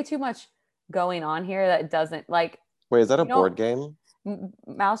there's way too much going on here that doesn't like. Wait, is that a board game?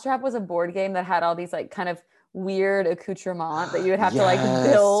 Mousetrap was a board game that had all these like kind of weird accoutrement that you would have to like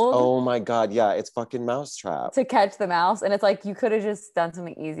build. Oh my God. Yeah, it's fucking Mousetrap. To catch the mouse. And it's like you could have just done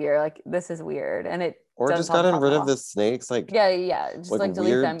something easier. Like, this is weird. And it or just gotten rid of the snakes. Like, yeah. Just like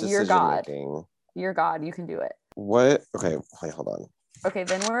delete them. You're God. You're God. You can do it. What? Okay, wait, hold on. Okay,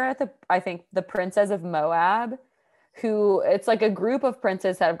 then we're at I think the Princes of Moab, who it's like a group of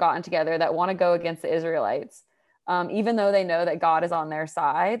princes that have gotten together that want to go against the Israelites. Even though they know that God is on their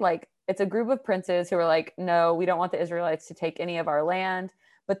side, like it's a group of princes who are like, no, we don't want the Israelites to take any of our land.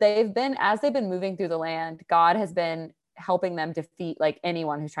 But as they've been moving through the land, God has been helping them defeat like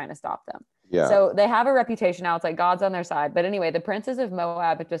anyone who's trying to stop them. Yeah. So they have a reputation now. It's like God's on their side. But anyway, the princes of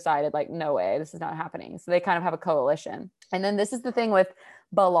Moab have decided like, no way, this is not happening. So they kind of have a coalition. And then this is the thing with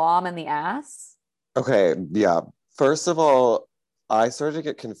Balaam and the ass. Okay. Yeah. First of all, I started to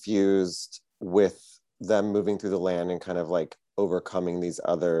get confused with them moving through the land and kind of like overcoming these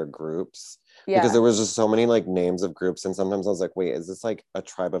other groups. Yeah. Because there was just so many like names of groups. And sometimes I was like, wait, is this like a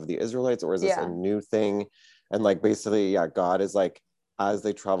tribe of the Israelites or is this a new thing? And like, basically, yeah, God is like, as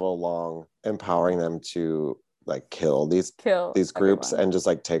they travel along, empowering them to like kill these groups and just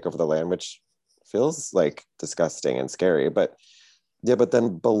like take over the land, which feels like disgusting and scary. But yeah, but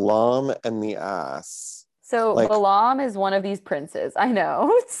then Balaam and the ass. So like, Balaam is one of these princes. I know,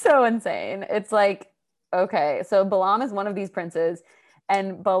 it's so insane. It's like, okay, so Balaam is one of these princes,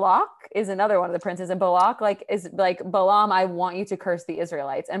 and Balak is another one of the princes. And Balak is like, Balaam, I want you to curse the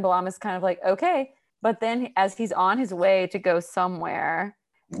Israelites. And Balaam is kind of like, okay. But then as he's on his way to go somewhere,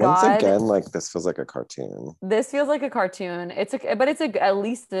 once again, like this feels like a cartoon. This feels like a cartoon. But it's at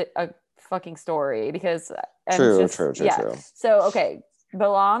least a fucking story because true. So okay,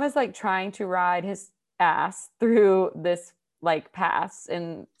 Balaam is like trying to ride his ass through this like pass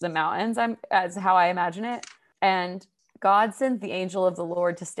in the mountains. As how I imagine it, and God sends the angel of the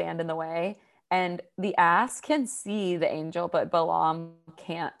Lord to stand in the way, and the ass can see the angel, but Balaam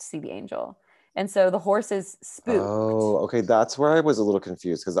can't see the angel. And so the horse is spooked. Oh, okay. That's where I was a little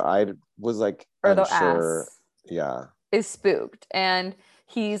confused because I was like, or the ass is spooked. And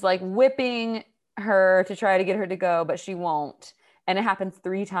he's like whipping her to try to get her to go, but she won't. And it happens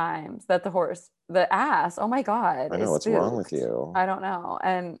 3 times that the ass, oh my God. I know, what's wrong with you? I don't know.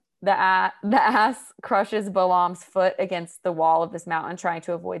 And the ass crushes Balaam's foot against the wall of this mountain, trying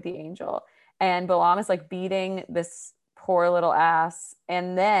to avoid the angel. And Balaam is like beating this poor little ass.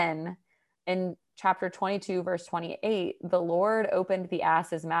 And then in chapter 22, verse 28, the Lord opened the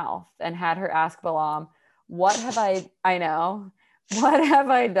ass's mouth and had her ask Balaam, what have I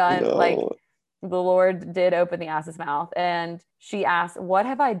done? No. Like the Lord did open the ass's mouth. And she asked, what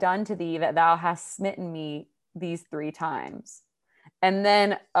have I done to thee that thou hast smitten me these 3 times? And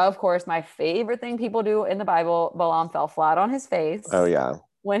then, of course, my favorite thing people do in the Bible, Balaam fell flat on his face. Oh, yeah.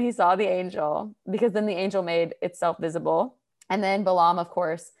 When he saw the angel, because then the angel made itself visible. And then Balaam, of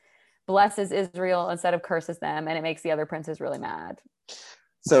course, blesses Israel instead of curses them, and it makes the other princes really mad.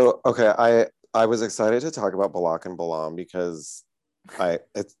 So, okay, I was excited to talk about Balak and Balaam because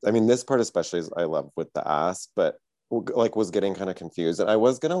this part especially is I love with the ass, but like was getting kind of confused. And I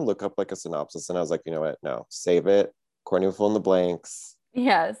was gonna look up like a synopsis, and I was like, you know what? No, save it. Courtney will fill in the blanks.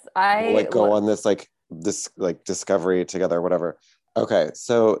 Yes, we'll like go on this discovery together, or whatever. Okay,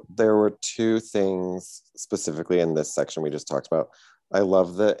 so there were 2 things specifically in this section we just talked about. I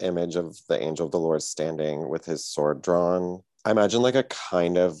love the image of the angel of the Lord standing with his sword drawn. I imagine like a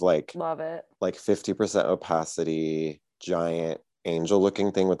kind of like, love it, like 50% opacity, giant angel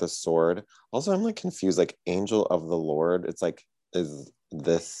looking thing with a sword. Also, I'm like confused, like angel of the Lord. It's like, is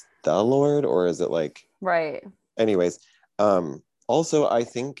this the Lord or is it like, right? Anyways, also I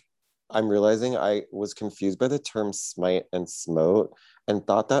think I'm realizing I was confused by the term smite and smote and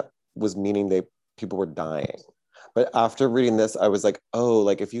thought that was meaning people were dying. But after reading this, I was like, oh,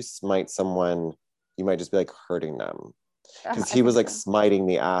 like if you smite someone, you might just be like hurting them. Because he was like smiting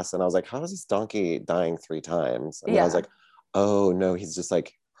the ass. And I was like, how is this donkey dying 3 times? And I was like, oh no, he's just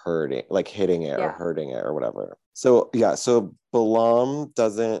like hurting, like hitting it or Yeah. hurting it or whatever. So yeah, so Balaam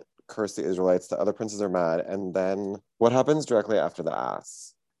doesn't curse the Israelites. The other princes are mad. And then what happens directly after the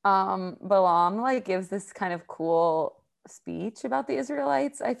ass? Balaam like gives this kind of cool speech about the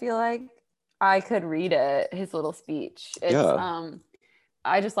Israelites. I feel like I could read it, his little speech. It's Yeah.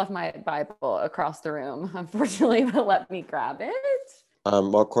 I just left my Bible across the room, unfortunately, but let me grab it.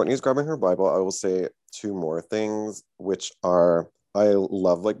 While Courtney's grabbing her Bible, I will say two more things, which are I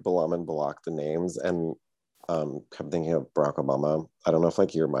love like Balaam and Balak, the names, and kept thinking of Barack Obama. I don't know if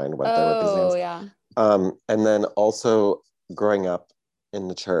like your mind went there with these Oh names. yeah. And then also growing up in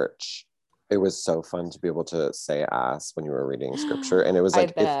the church, it was so fun to be able to say ass when you were reading scripture. And it was I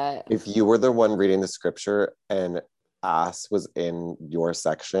like bet. if you were the one reading the scripture and ass was in your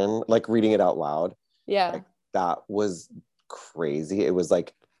section, like reading it out loud, Yeah. like that was crazy. It was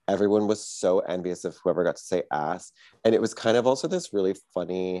like everyone was so envious of whoever got to say ass. And it was kind of also this really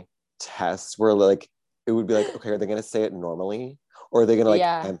funny test where like it would be like, okay, are they gonna say it normally? Or are they gonna like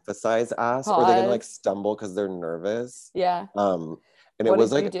Yeah. emphasize ass? Or are they gonna like Pause. stumble because they're nervous? Yeah. And it What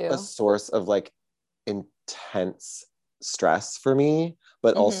was did you like a do? source of like intense stress for me,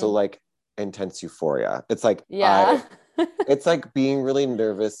 but also Mm-hmm. like intense euphoria. It's like Yeah. it's like being really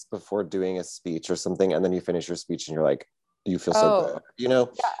nervous before doing a speech or something, and then you finish your speech and you're like, you feel so Oh, good, you know?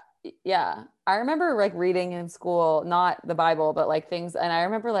 yeah. Yeah. I remember like reading in school, not the Bible, but like things. And I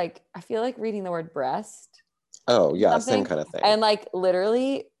remember like, I feel like reading the word breast Oh yeah, same something kind of thing. and like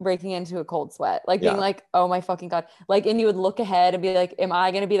literally breaking into a cold sweat, like being Yeah. like, oh my fucking God. Like, and you would look ahead and be like, am I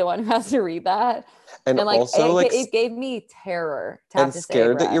going to be the one who has to read that? And And like, also like it gave me terror to have and to say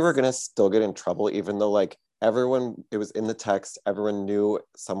scared that you were breast. gonna still get in trouble, even though like everyone, it was in the text, everyone knew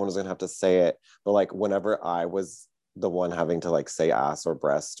someone was gonna have to say it. But like whenever I was the one having to like say ass or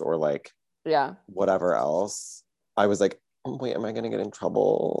breast or like Yeah. whatever else, I was like, oh, wait, am I gonna get in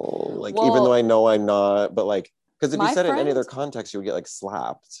trouble? Like even though Well, I know I'm not, but like because if you my said it in any friend, other context, you would get like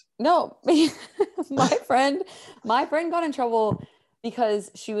slapped. no, my friend got in trouble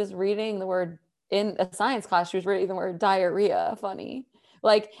because she was reading the word in a science class. She was reading the word diarrhea. Funny,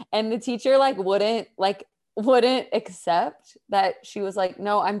 like, and the teacher wouldn't accept that she was like,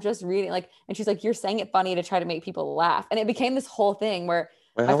 no, I'm just reading. Like, and she's like, you're saying it funny to try to make people laugh. And it became this whole thing where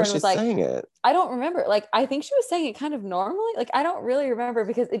Wait, my how was friend she was like, saying it? I don't remember. Like, I think she was saying it kind of normally. Like, I don't really remember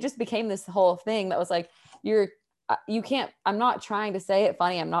because it just became this whole thing that was like, you can't, I'm not trying to say it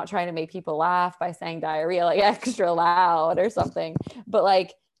funny. I'm not trying to make people laugh by saying diarrhea like extra loud or something. But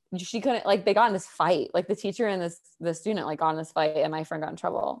like, she couldn't, like, they got in this fight. Like, the teacher and the student, like, got in this fight, and my friend got in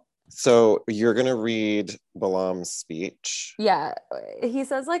trouble. So you're gonna read Balaam's speech. Yeah. He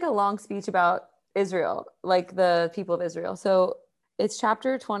says like a long speech about Israel, like the people of Israel. So it's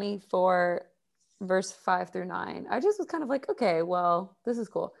chapter 24, verse 5 through 9. I just was kind of like, okay, well, this is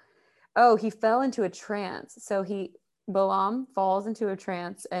cool. Oh, he fell into a trance. So Balaam falls into a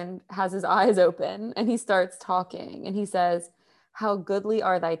trance and has his eyes open, and he starts talking, and he says, how goodly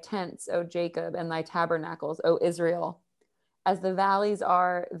are thy tents, O Jacob, and thy tabernacles, O Israel. As the valleys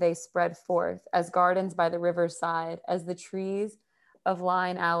are, they spread forth, as gardens by the river's side, as the trees of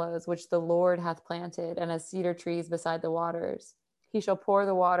lign aloes, which the Lord hath planted, and as cedar trees beside the waters. He shall pour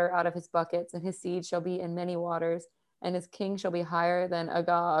the water out of his buckets, and his seed shall be in many waters, and his king shall be higher than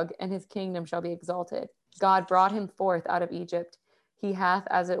Agag, and his kingdom shall be exalted. God brought him forth out of Egypt. He hath,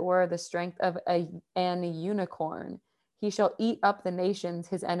 as it were, the strength of an unicorn. He shall eat up the nations,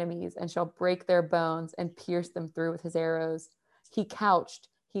 his enemies, and shall break their bones and pierce them through with his arrows. He couched,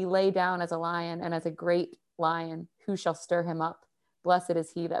 he lay down as a lion, and as a great lion, who shall stir him up? Blessed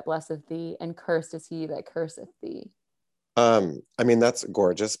is he that blesseth thee, and cursed is he that curseth thee. I mean that's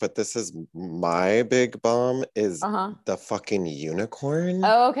gorgeous, but this is my big bomb is Uh-huh. the fucking unicorn.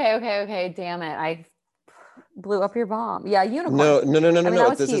 Oh, okay. Damn it. I blew up your bomb. Yeah, unicorn. No, no, no, no, I no, mean, that no.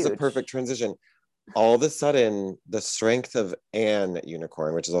 was This is a huge. perfect transition. All of a sudden, the strength of an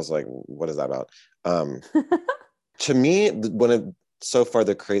unicorn, which is also like, what is that about? Um, to me, one of so far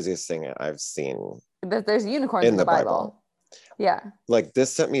the craziest thing I've seen There's unicorns in in the the Bible. Bible. Yeah. Like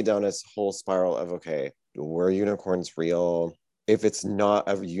this sent me down this whole spiral of okay, were unicorns real? If it's not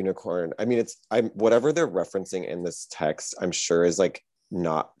a unicorn, I mean, I'm whatever they're referencing in this text, I'm sure is like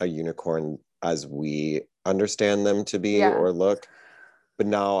not a unicorn as we understand them to be Yeah. or look. But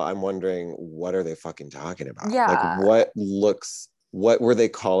now I'm wondering, what are they fucking talking about? Like, Yeah. what were they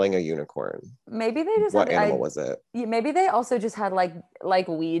calling a unicorn? Maybe they just had What the animal I was it? maybe they also just had like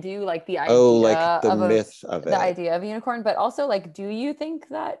we do, like Oh, like the of myth of the it. idea of a unicorn, but also like, do you think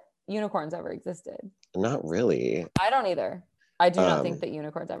that unicorns ever existed? Not really. I don't either. I do not think Um, that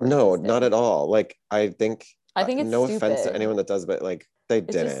unicorns ever no, not existed. at all. Like, I think, I think it's no offense to stupid. anyone that does, but like, They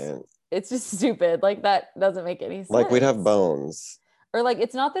It's just, didn't. it's just stupid. Like that doesn't make any sense. Like we'd have bones. Or like,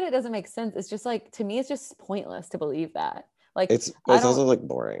 it's not that it doesn't make sense. It's just like, to me, it's just pointless to believe that. Like, It's I also don't, like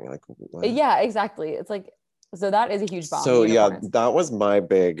boring. Like what? yeah, exactly. It's like, so that is a huge bomb, the So yeah, unicorns. that was my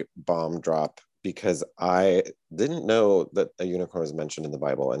big bomb drop because I didn't know that a unicorn was mentioned in the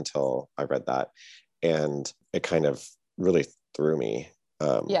Bible until I read that. And it kind of really threw me.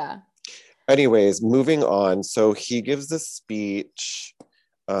 Yeah. Anyways, moving on. So he gives this speech.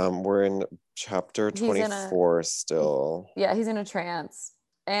 We're in chapter He's in a, 24 still. yeah, he's in a trance.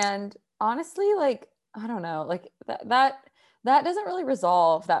 And honestly, like, I don't know, like that doesn't really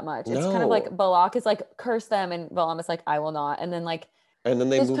resolve that much. It's kind of like No. Balak is like, curse them, and Balaam is like, I will not. And then like And then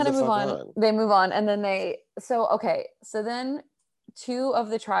they they just move kind the of move fuck on. on. They move on. And then so then two of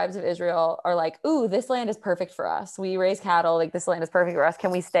the tribes of Israel are like, ooh, this land is perfect for us. We raise cattle, like this land is perfect for us.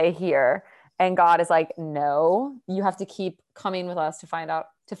 Can we stay here? And God is like, no, you have to keep coming with us to find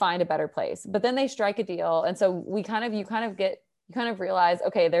a better place. But then they strike a deal. And so you kind of realize,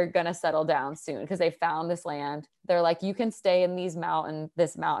 okay, they're going to settle down soon because they found this land. They're like, you can stay in this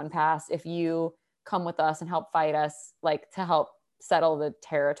mountain pass if you come with us and help fight us, like to help settle the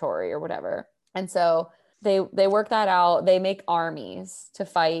territory or whatever. And so they work that out. They make armies to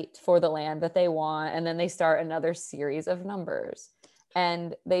fight for the land that they want. And then they start another series of numbers.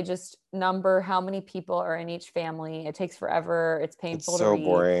 And they just number how many people are in each family. It takes forever. It's painful to So read.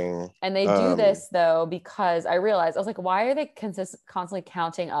 boring. And they do this though, because I realized, I was like, why are they constantly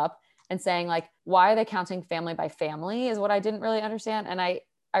counting up and saying like, why are they counting family by family is what I didn't really understand. And I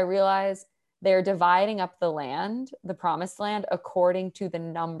realized they're dividing up the land, the promised land, according to the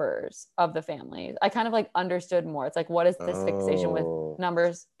numbers of the families. I kind of like understood more. It's like, what is this fixation with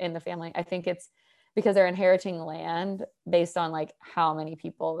numbers in the family? I think it's because they're inheriting land based on like how many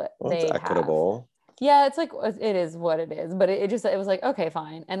people that Well, it's they equitable. have. Yeah, it's like, it is what it is, but it was like, okay,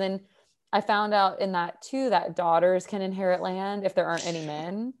 fine. And then I found out in that too that daughters can inherit land if there aren't any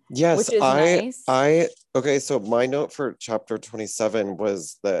men. Yes, Which is nice. okay, so my note for chapter 27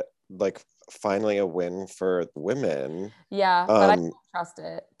 was that like finally a win for women. Yeah, but I don't trust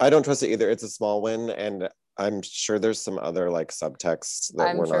it. I don't trust it either. It's a small win, and I'm sure there's some other like subtext that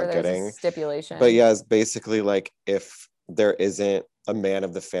I'm we're sure not there's a getting. stipulation. But yeah, it's basically like if there isn't a man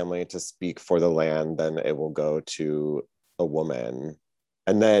of the family to speak for the land, then it will go to a woman.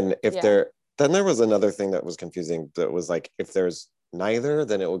 And then then there was another thing that was confusing that was like if there's neither,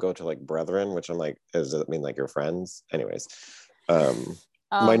 then it will go to like brethren, which I'm like, does it mean like your friends? Anyways.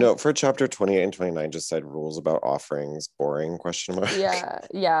 My note for chapter 28 and 29 just said rules about offerings, boring question mark.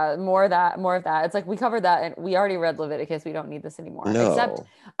 Yeah, more of that. It's like we covered that and we already read Leviticus. We don't need this anymore. No. Except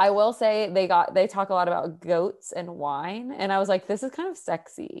I will say they talk a lot about goats and wine, and I was like, this is kind of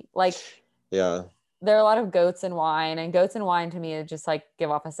sexy. Like, yeah, there are a lot of goats and wine to me just like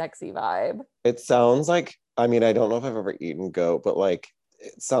give off a sexy vibe. it sounds like, I mean, I don't know if I've ever eaten goat, but like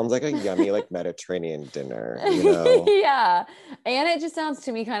it sounds like a yummy like Mediterranean dinner, you know? Yeah. And it just sounds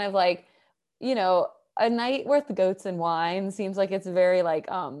to me kind of like, a night with goats and wine seems like it's very like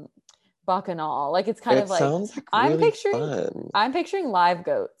bacchanal. Like it's kind It of like sounds like really fun. I'm picturing live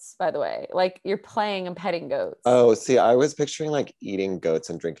goats, by the way. Like you're playing and petting goats. Oh, see, I was picturing like eating goats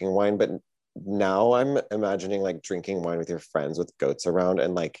and drinking wine, but now I'm imagining like drinking wine with your friends with goats around,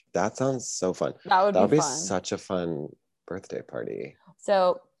 and like that sounds so fun. That would be fun. Such a fun birthday party.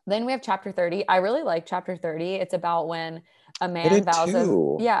 So then we have chapter 30. I really like chapter 30. It's about when a man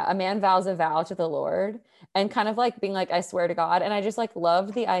vows a vow to the Lord and kind of like being like, I swear to God. And I just like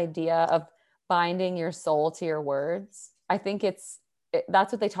love the idea of binding your soul to your words. I think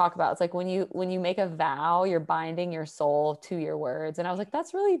that's what they talk about. It's like when you make a vow, you're binding your soul to your words. And I was like,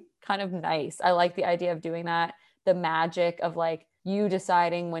 that's really kind of nice. I like the idea of doing that. The magic of like you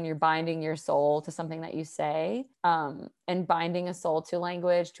deciding when you're binding your soul to something that you say, and binding a soul to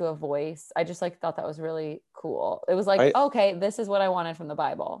language, to a voice. I just like thought that was really cool. It was like, okay, this is what I wanted from the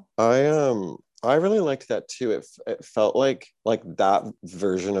Bible. I really liked that too. It felt like that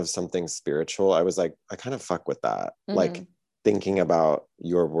version of something spiritual. I was like, I kind of fuck with that. Mm-hmm. Like thinking about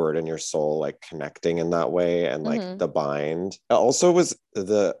your word and your soul, like connecting in that way, and like the bind. It also was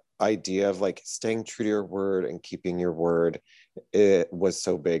the idea of like staying true to your word and keeping your word. It was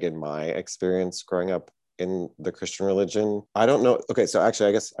so big in my experience growing up in the Christian religion. I don't know. Okay, so actually,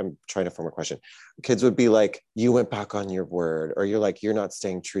 I guess I'm trying to form a question. Kids would be like, you went back on your word, or you're like, you're not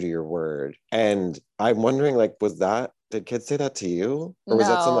staying true to your word. And I'm wondering, like, did kids say that to you? Or was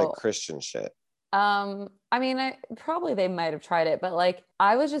that some like Christian shit? I mean, probably they might have tried it, but like,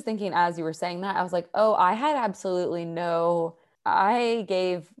 I was just thinking as you were saying that, I was like, oh, I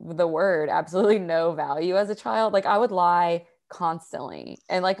gave the word absolutely no value as a child. Like I would lie constantly.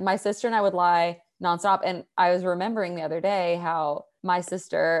 And like my sister and I would lie nonstop. And I was remembering the other day how my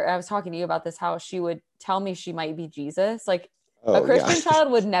sister, I was talking to you about this, how she would tell me she might be Jesus. Like a Oh yeah. Christian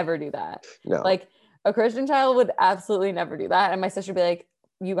child would never do that. No. Like a Christian child would absolutely never do that. And my sister would be like,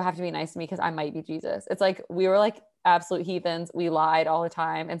 you have to be nice to me because I might be Jesus. It's like we were like absolute heathens. We lied all the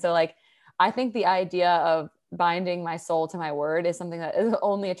time. And so like I think the idea of binding my soul to my word is something that is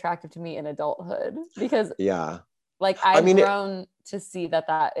only attractive to me in adulthood, because Yeah. like I I've mean, grown to see that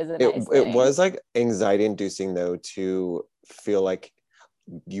that is a nice it thing. was like anxiety inducing though to feel like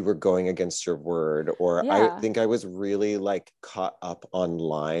you were going against your word, or I Yeah. think I was really like caught up on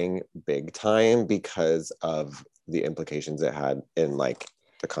lying big time because of the implications it had in like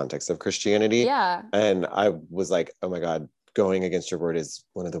the context of Christianity. Yeah. And I was like, oh my God, going against your word is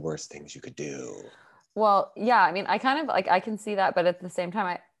one of the worst things you could do. Well, yeah, I mean, I kind of like I can see that, but at the same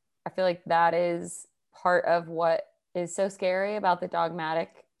time, I feel like that is part of what is so scary about the dogmatic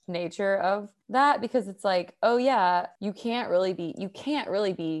nature of that, because it's like, oh yeah, you can't really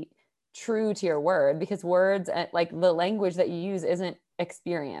be true to your word, because words and like the language that you use isn't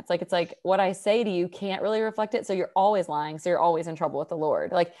experience. Like it's like what I say to you can't really reflect it, so you're always lying, so you're always in trouble with the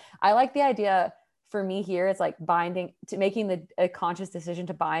Lord. Like I like the idea for me here, it's like binding to making a conscious decision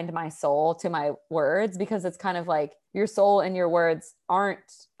to bind my soul to my words, because it's kind of like your soul and your words aren't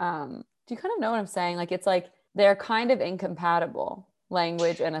do you kind of know what I'm saying? Like it's like they're kind of incompatible,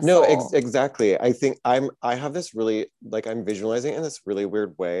 language and a No, soul. exactly. I think I have this really like I'm visualizing in this really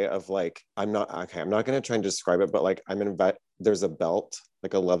weird way of like I'm not going to try and describe it, but like there's a belt,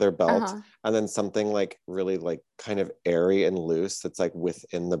 like a leather belt, Uh-huh. and then something like really like kind of airy and loose that's like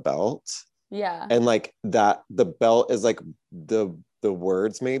within the belt. Yeah. And like that the belt is like the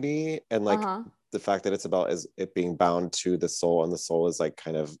words maybe, and like Uh-huh. the fact that it's about is it being bound to the soul, and the soul is like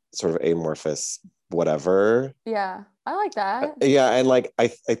kind of sort of amorphous whatever. Yeah. I like that. Yeah, and like I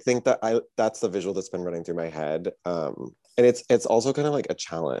think that that's the visual that's been running through my head. And it's also kind of like a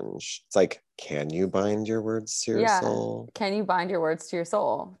challenge. It's like, can you bind your words to your Yeah. soul? Can you bind your words to your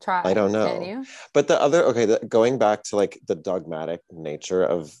soul? I Try. don't Can know. you? But going back to like the dogmatic nature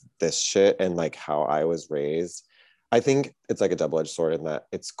of this shit and like how I was raised, I think it's like a double-edged sword in that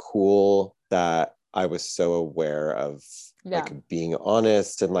it's cool that I was so aware of Yeah. like being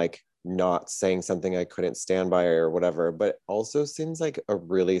honest and like not saying something I couldn't stand by or whatever, but it also seems like a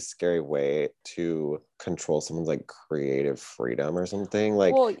really scary way to control someone's like creative freedom or something.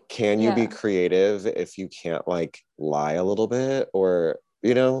 Like, Well, can you be yeah. creative if you can't like lie a little bit, or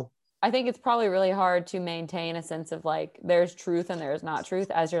you know? I think it's probably really hard to maintain a sense of like there's truth and there's not truth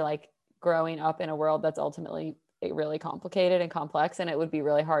as you're like growing up in a world that's ultimately really complicated and complex, and it would be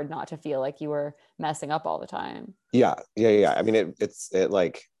really hard not to feel like you were messing up all the time. Yeah. I mean,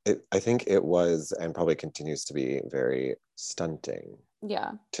 I think it was and probably continues to be very stunting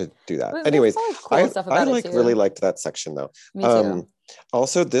Yeah. to do that. But there's Anyways, probably cool I stuff I about it like really too. liked that section though. Me too.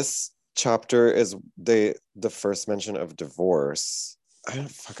 Also this chapter is the first mention of divorce. I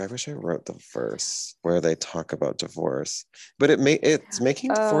wish I wrote the verse where they talk about divorce, but it's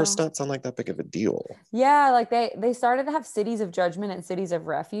making divorce Oh, not sound like that big of a deal. yeah, like they started to have cities of judgment and cities of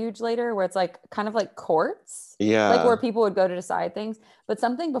refuge later, where it's like kind of like courts, like where Yeah. people would go to decide things. But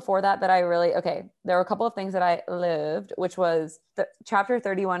something before that that I really okay, there were a couple of things that I lived, which was the chapter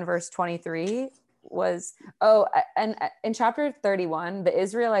 31 verse 23 was and in chapter 31 the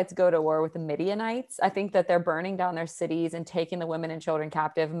Israelites go to war with the Midianites. I think that they're burning down their cities and taking the women and children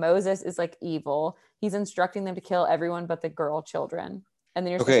captive. Moses is like evil. He's instructing them to kill everyone but the girl children, and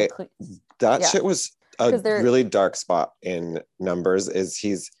then you're supposed to Okay, clean. that Yeah, shit was a because they're really dark spot in Numbers. Is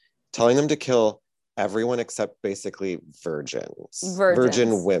he's telling them to kill everyone except basically virgin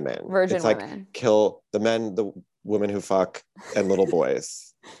virgins, women. It's virgin like women. kill the men, the women who fuck, and little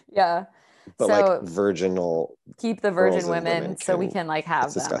boys, Yeah. but like So virginal keep the girls virgin and women women so we can. can like It's have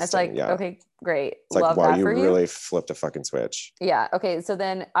them. It's disgusting. like, Yeah, okay, great. it's like, Love wow, that you for you. really flipped a fucking switch. Yeah. Okay. So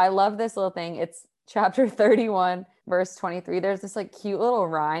then I love this little thing. It's chapter 31, verse 23. There's this like cute little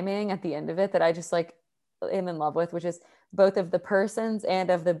rhyming at the end of it that I just like am in love with, which is both of the persons and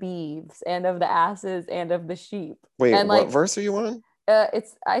of the beeves and of the asses and of the sheep. Wait, And what like verse are you on?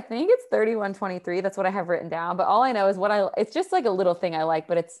 it's I think it's 31:23. That's what I have written down. But all I know is it's just like a little thing I like,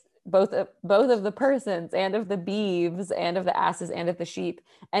 but it's both of the persons and of the beeves and of the asses and of the sheep.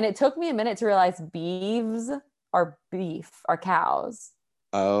 And it took me a minute to realize beeves are beef, are cows.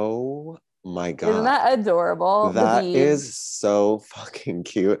 Oh my Isn't God. that adorable? The That is beeves. so fucking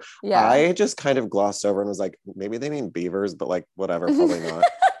cute. Yeah. I just kind of glossed over and was like, maybe they mean beavers, but like whatever, probably not.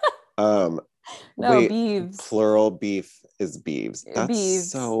 Um, No, wait, beeves. plural beef is beeves. That's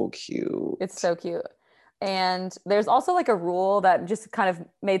Beeves. so It's cute. so cute. And there's also like a rule that just kind of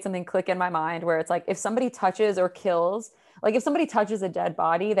made something click in my mind where it's like if somebody touches or kills, like if somebody touches a dead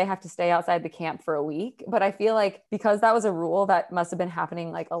body, they have to stay outside the camp for a week. But I feel like because that was a rule that must have been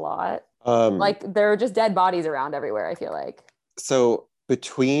happening like a lot. Like there are just dead bodies around everywhere, I feel like. So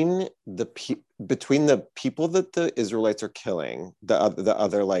between the people that the Israelites are killing, the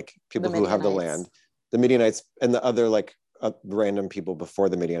other like people who have the land, the Midianites, and the other like random people before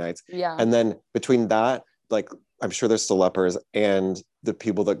the Midianites, and then between that, like I'm sure there's still lepers, and the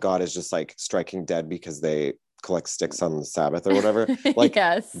people that God is just like striking dead because they collect sticks on the Sabbath or whatever. Like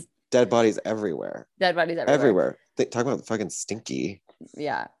yes, dead bodies everywhere. Dead bodies everywhere. They talk about fucking stinky.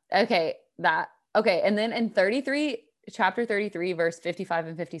 Yeah. Okay. Okay. And then in chapter 33, verse 55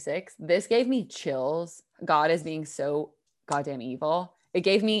 and 56, this gave me chills. God is being so goddamn evil. It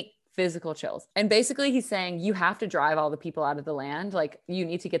gave me physical chills. And basically he's saying you have to drive all the people out of the land. Like you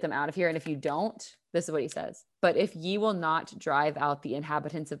need to get them out of here. And if you don't, this is what he says. But if ye will not drive out the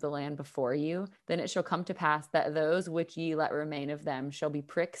inhabitants of the land before you, then it shall come to pass that those which ye let remain of them shall be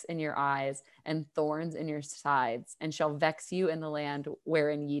pricks in your eyes and thorns in your sides, and shall vex you in the land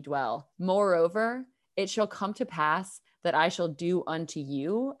wherein ye dwell. Moreover, it shall come to pass that I shall do unto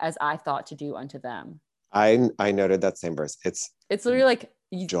you as I thought to do unto them. I noted that same verse. It's literally like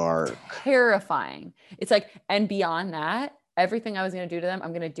dark, terrifying. It's like, and beyond that, everything I was going to do to them,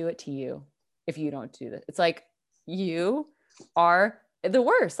 I'm going to do it to you if you don't do this. It's like you are the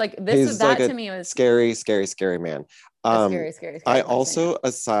worst. Like this, that like to me was scary man. Scary. I also,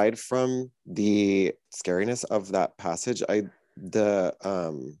 aside from the scariness of that passage,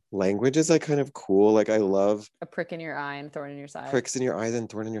 the language is like kind of cool. Like I love a prick in your eye and thorn in your side. Pricks in your eyes and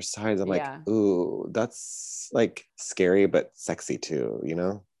thorn in your sides. I'm like, ooh, that's like scary but sexy too, you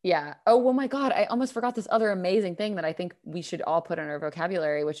know? Yeah. Oh, well, my God, I almost forgot this other amazing thing that I think we should all put in our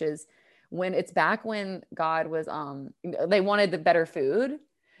vocabulary, which is when it's back when God was they wanted the better food,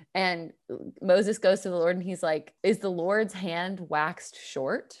 and Moses goes to the Lord and he's like, is the Lord's hand waxed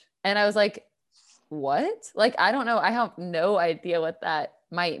short? And I was like, what? Like, I don't know. I have no idea what that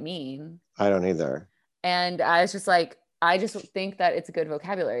might mean. I don't either. And I was just like, I just think that it's a good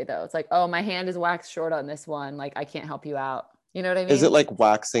vocabulary though. It's like, oh, my hand is waxed short on this one. Like, I can't help you out. You know what I mean? Is it like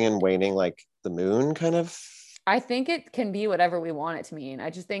waxing and waning like the moon kind of? I think it can be whatever we want it to mean.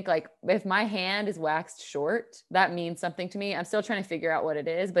 I just think like if my hand is waxed short, that means something to me. I'm still trying to figure out what it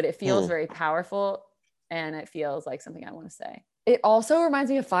is, but it feels very powerful and it feels like something I want to say. It also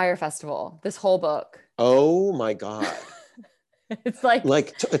reminds me of Fire Festival, this whole book. Oh my God. It's like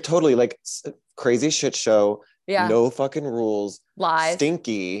totally like crazy shit show. Yeah. No fucking rules. Lies.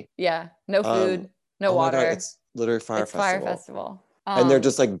 Stinky. Yeah. No food. No water. My God, it's literally Fire Festival. And they're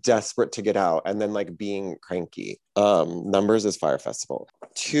just like desperate to get out and then like being cranky. Numbers is Fire Festival.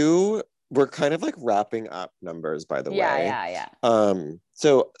 2, we're kind of like wrapping up Numbers, by the way. Yeah.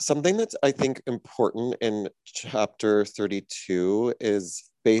 So something that's I think important in chapter 32 is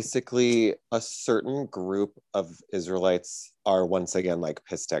basically a certain group of Israelites are once again like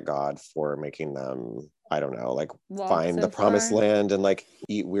pissed at God for making them, I don't know, like find the promised land and like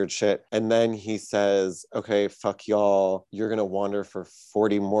eat weird shit. And then he says, okay, fuck y'all, you're gonna wander for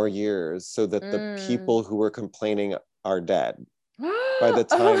 40 more years so that the people who were complaining are dead by the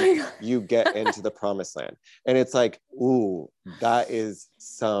time you get into the promised land. And it's like, ooh, that is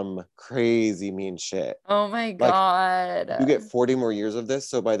some crazy mean shit. Oh my God. Like, you get 40 more years of this,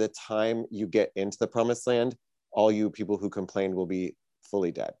 so by the time you get into the promised land, all you people who complained will be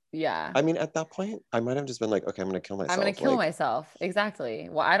fully dead. Yeah. I mean, at that point, I might have just been like, okay, I'm gonna kill myself. I'm gonna kill myself. Exactly.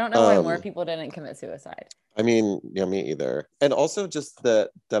 Well, I don't know why more people didn't commit suicide. I mean, yeah, me either. And also just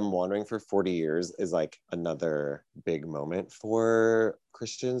them wandering for 40 years is like another big moment for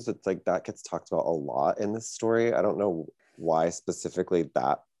Christians. It's like that gets talked about a lot in this story. I don't know why specifically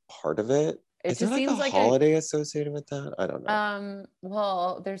that part of it. Is there like a holiday associated with that? I don't know.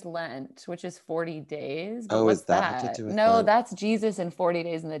 Well, there's Lent, which is 40 days. But what's that have to do with No, Lent? that's Jesus in 40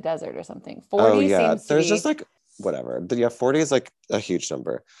 days in the desert or something. 40 seems to there's be... just like whatever. Yeah, 40 is like a huge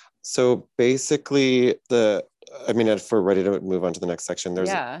number. So basically if we're ready to move on to the next section,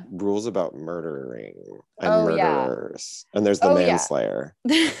 there's rules about murdering and murderers. And there's the manslayer.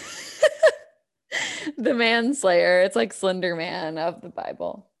 The manslayer. It's like Slender Man of the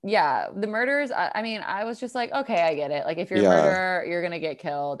Bible. Yeah, the murderers, I was just like, okay, I get it. Like, if you're a murderer, you're going to get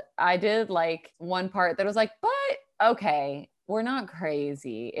killed. I did like one part that was like, but okay, we're not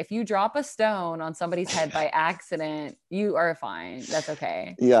crazy. If you drop a stone on somebody's head by accident, you are fine. That's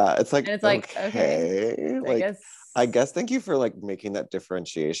okay. Yeah, it's like, and it's like, okay. Like, I guess thank you for like making that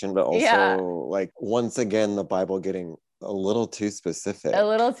differentiation, but also like once again, the Bible getting a little too specific. A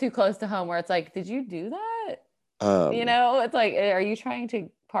little too close to home where it's like, did you do that? You Um, know, it's like, are you trying to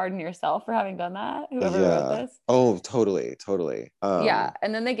pardon yourself for having done that? Whoever wrote yeah. this. Oh, totally, totally. Yeah,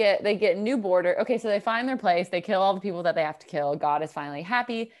 and then they get new border. Okay, so they find their place. They kill all the people that they have to kill. God is finally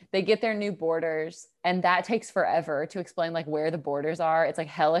happy. They get their new borders, and that takes forever to explain like where the borders are. It's like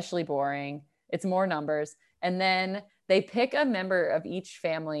hellishly boring. It's more numbers. And then they pick a member of each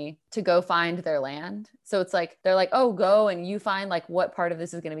family to go find their land. So it's like they're like, "Oh, go and you find like what part of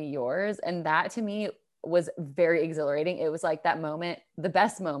this is going to be yours." And that to me was very exhilarating. It was like that moment, the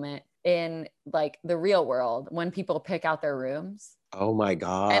best moment in like the real world when people pick out their rooms Oh my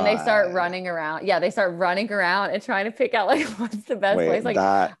and they start God. running around. Yeah, they start running around and trying to pick out like what's the best place. Wait, Like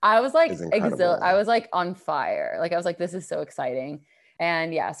that I was like is incredible. I was like on fire. Like I was like, this is so exciting.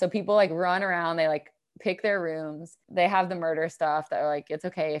 And yeah, so people like run around, they like pick their rooms. They have the murder stuff that are like, it's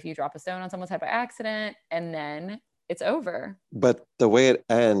okay if you drop a stone on someone's head by accident, and then it's over. But the way it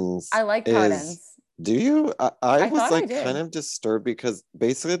ends I liked how it is, ends. do you? I I was thought I like kind did. of disturbed because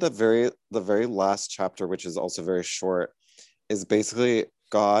basically the very last chapter, which is also very short, is basically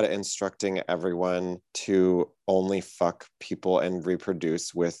God instructing everyone to only fuck people and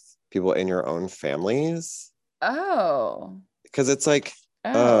reproduce with people in your own families. Oh. Because it's like,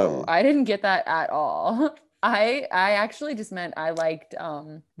 Oh, um, I didn't get that at all. I actually just meant I liked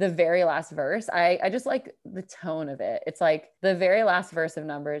the very last verse. I just like the tone of it. It's like the very last verse of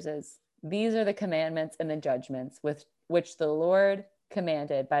Numbers is these are the commandments and the judgments with which the Lord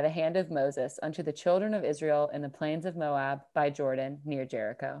commanded by the hand of Moses unto the children of Israel in the plains of Moab by Jordan near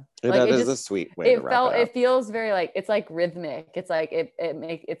Jericho. Like that it is a just sweet way to wrap it it up. feels very like it's like rhythmic. It's like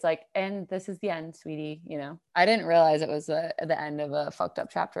it's like, and this is the end, sweetie, you know. I didn't realize it was the end of a fucked up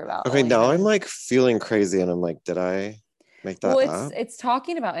chapter about Okay, only now I'm having. like feeling crazy and I'm like, did I make Well, that it's up? it's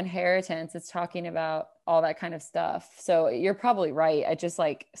talking about inheritance, it's talking about all that kind of stuff. So you're probably right. I just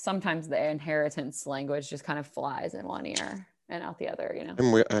like sometimes the inheritance language just kind of flies in one ear and out the other, you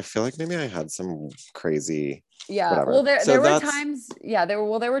know. I feel like maybe I had some crazy Yeah. whatever. Well, there So there were that's times, yeah, there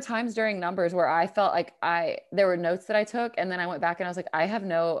were times during Numbers where I felt like there were notes that I took and then I went back and I was like, I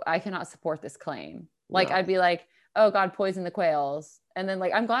cannot support this claim. Like yeah. I'd be like, oh God, poison the quails. And then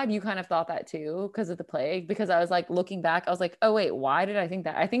like I'm glad you kind of thought that too because of the plague, because I was like looking back, I was like, oh wait, why did I think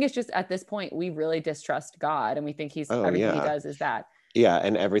that? I think it's just at this point we really distrust God and we think he's Oh everything he yeah. does is bad. Yeah,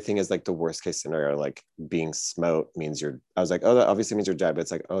 and everything is like the worst case scenario. Like being smote means you're. I was like, oh, that obviously means you're dead, but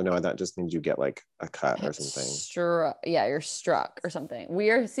it's like, oh no, that just means you get like a cut or something. Yeah, you're struck or something. We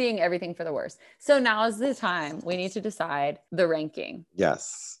are seeing everything for the worst. So now is the time we need to decide the ranking.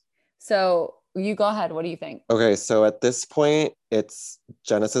 Yes. So you go ahead. What do you think? Okay, so at this point, it's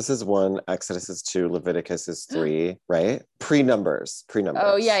Genesis is 1, Exodus is 2, Leviticus is 3, right? Pre-numbers, Oh yeah,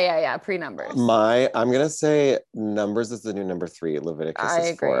 pre-numbers. yeah, yeah. Pre-numbers. I'm gonna say Numbers is the new number 3, Leviticus I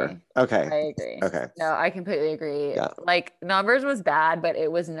is 4. agree. Okay, I agree. okay, No, I completely agree. yeah, Like Numbers was bad, but it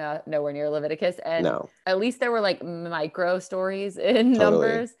was nowhere near Leviticus. And no, at least there were like micro stories in totally.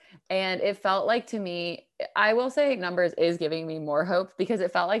 Numbers. And it felt like to me, I will say Numbers is giving me more hope because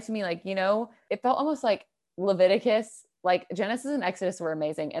it felt like to me, like, you know, it felt almost like Leviticus, like Genesis and Exodus were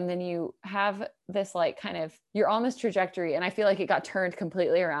amazing. And then you have this like kind of, you're on this trajectory. And I feel like it got turned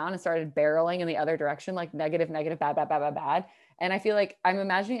completely around and started barreling in the other direction, like negative, negative, bad, bad, bad, bad, bad. And I feel like I'm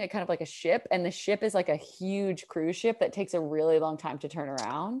imagining it kind of like a ship, and the ship is like a huge cruise ship that takes a really long time to turn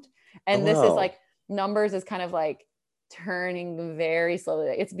around. Oh And this is wow, like Numbers is kind of like turning very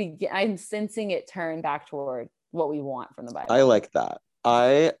slowly. I'm sensing it turn back toward what we want from the I Bible. like that.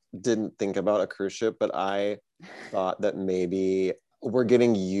 I didn't think about a cruise ship, but I thought that maybe we're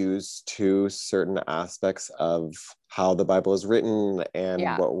getting used to certain aspects of how the Bible is written and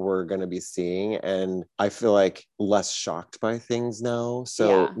Yeah. what we're going to be seeing. And I feel like less shocked by things now. So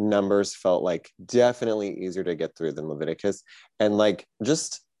Yeah. Numbers felt like definitely easier to get through than Leviticus. And like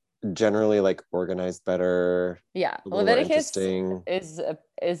just generally like organized better, Yeah. a little more Leviticus interesting.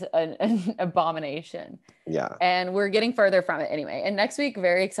 is an abomination. Yeah. And we're getting further from it anyway. And next week,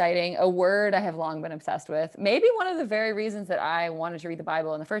 very exciting. A word I have long been obsessed with. Maybe one of the very reasons that I wanted to read the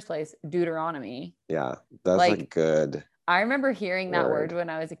Bible in the first place, Deuteronomy. Yeah. That's a Like, good I remember hearing that word word. when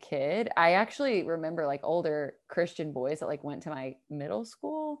I was a kid. I actually remember like older Christian boys that like went to my middle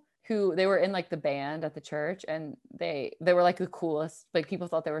school who they were in like the band at the church, and they were like the coolest. Like people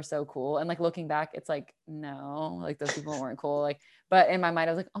thought they were so cool. And like looking back, it's like, no, like those people weren't cool. Like, but in my mind,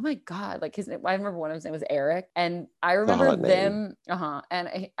 I was like, oh my God, like I remember one of his name was Eric. And I remember Solid name. them,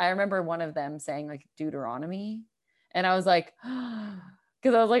 and I remember one of them saying like Deuteronomy. And I was like,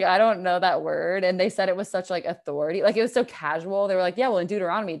 because I was like, I don't know that word. And they said it was such like authority. Like it was so casual. They were like, yeah, well, in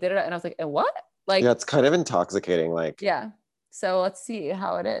Deuteronomy, did it. And I was like, and what? Yeah, Like, it's kind of intoxicating. Like yeah. So let's see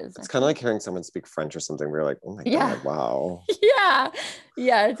how it is. It's kind of like hearing someone speak French or something. We're like, oh my Yeah. God, wow.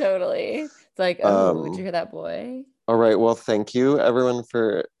 Yeah, totally. It's like, oh, did you hear that boy? All right. Well, thank you everyone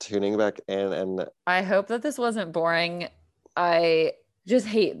for tuning back in. And I hope that this wasn't boring. I just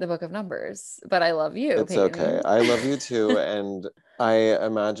hate the Book of Numbers, but I love you, it's Payton. okay. I love you too. And I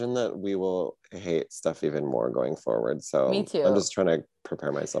imagine that we will hate stuff even more going forward. So Me too. I'm just trying to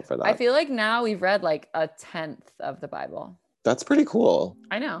prepare myself for that. I feel like now we've read like a 10th of the Bible. That's pretty cool.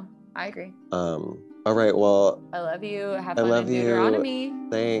 I know. I agree. All right. Well, I love you. Have I fun love in Deuteronomy. you.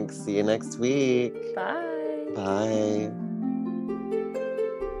 Thanks. See you next week. Bye. Bye.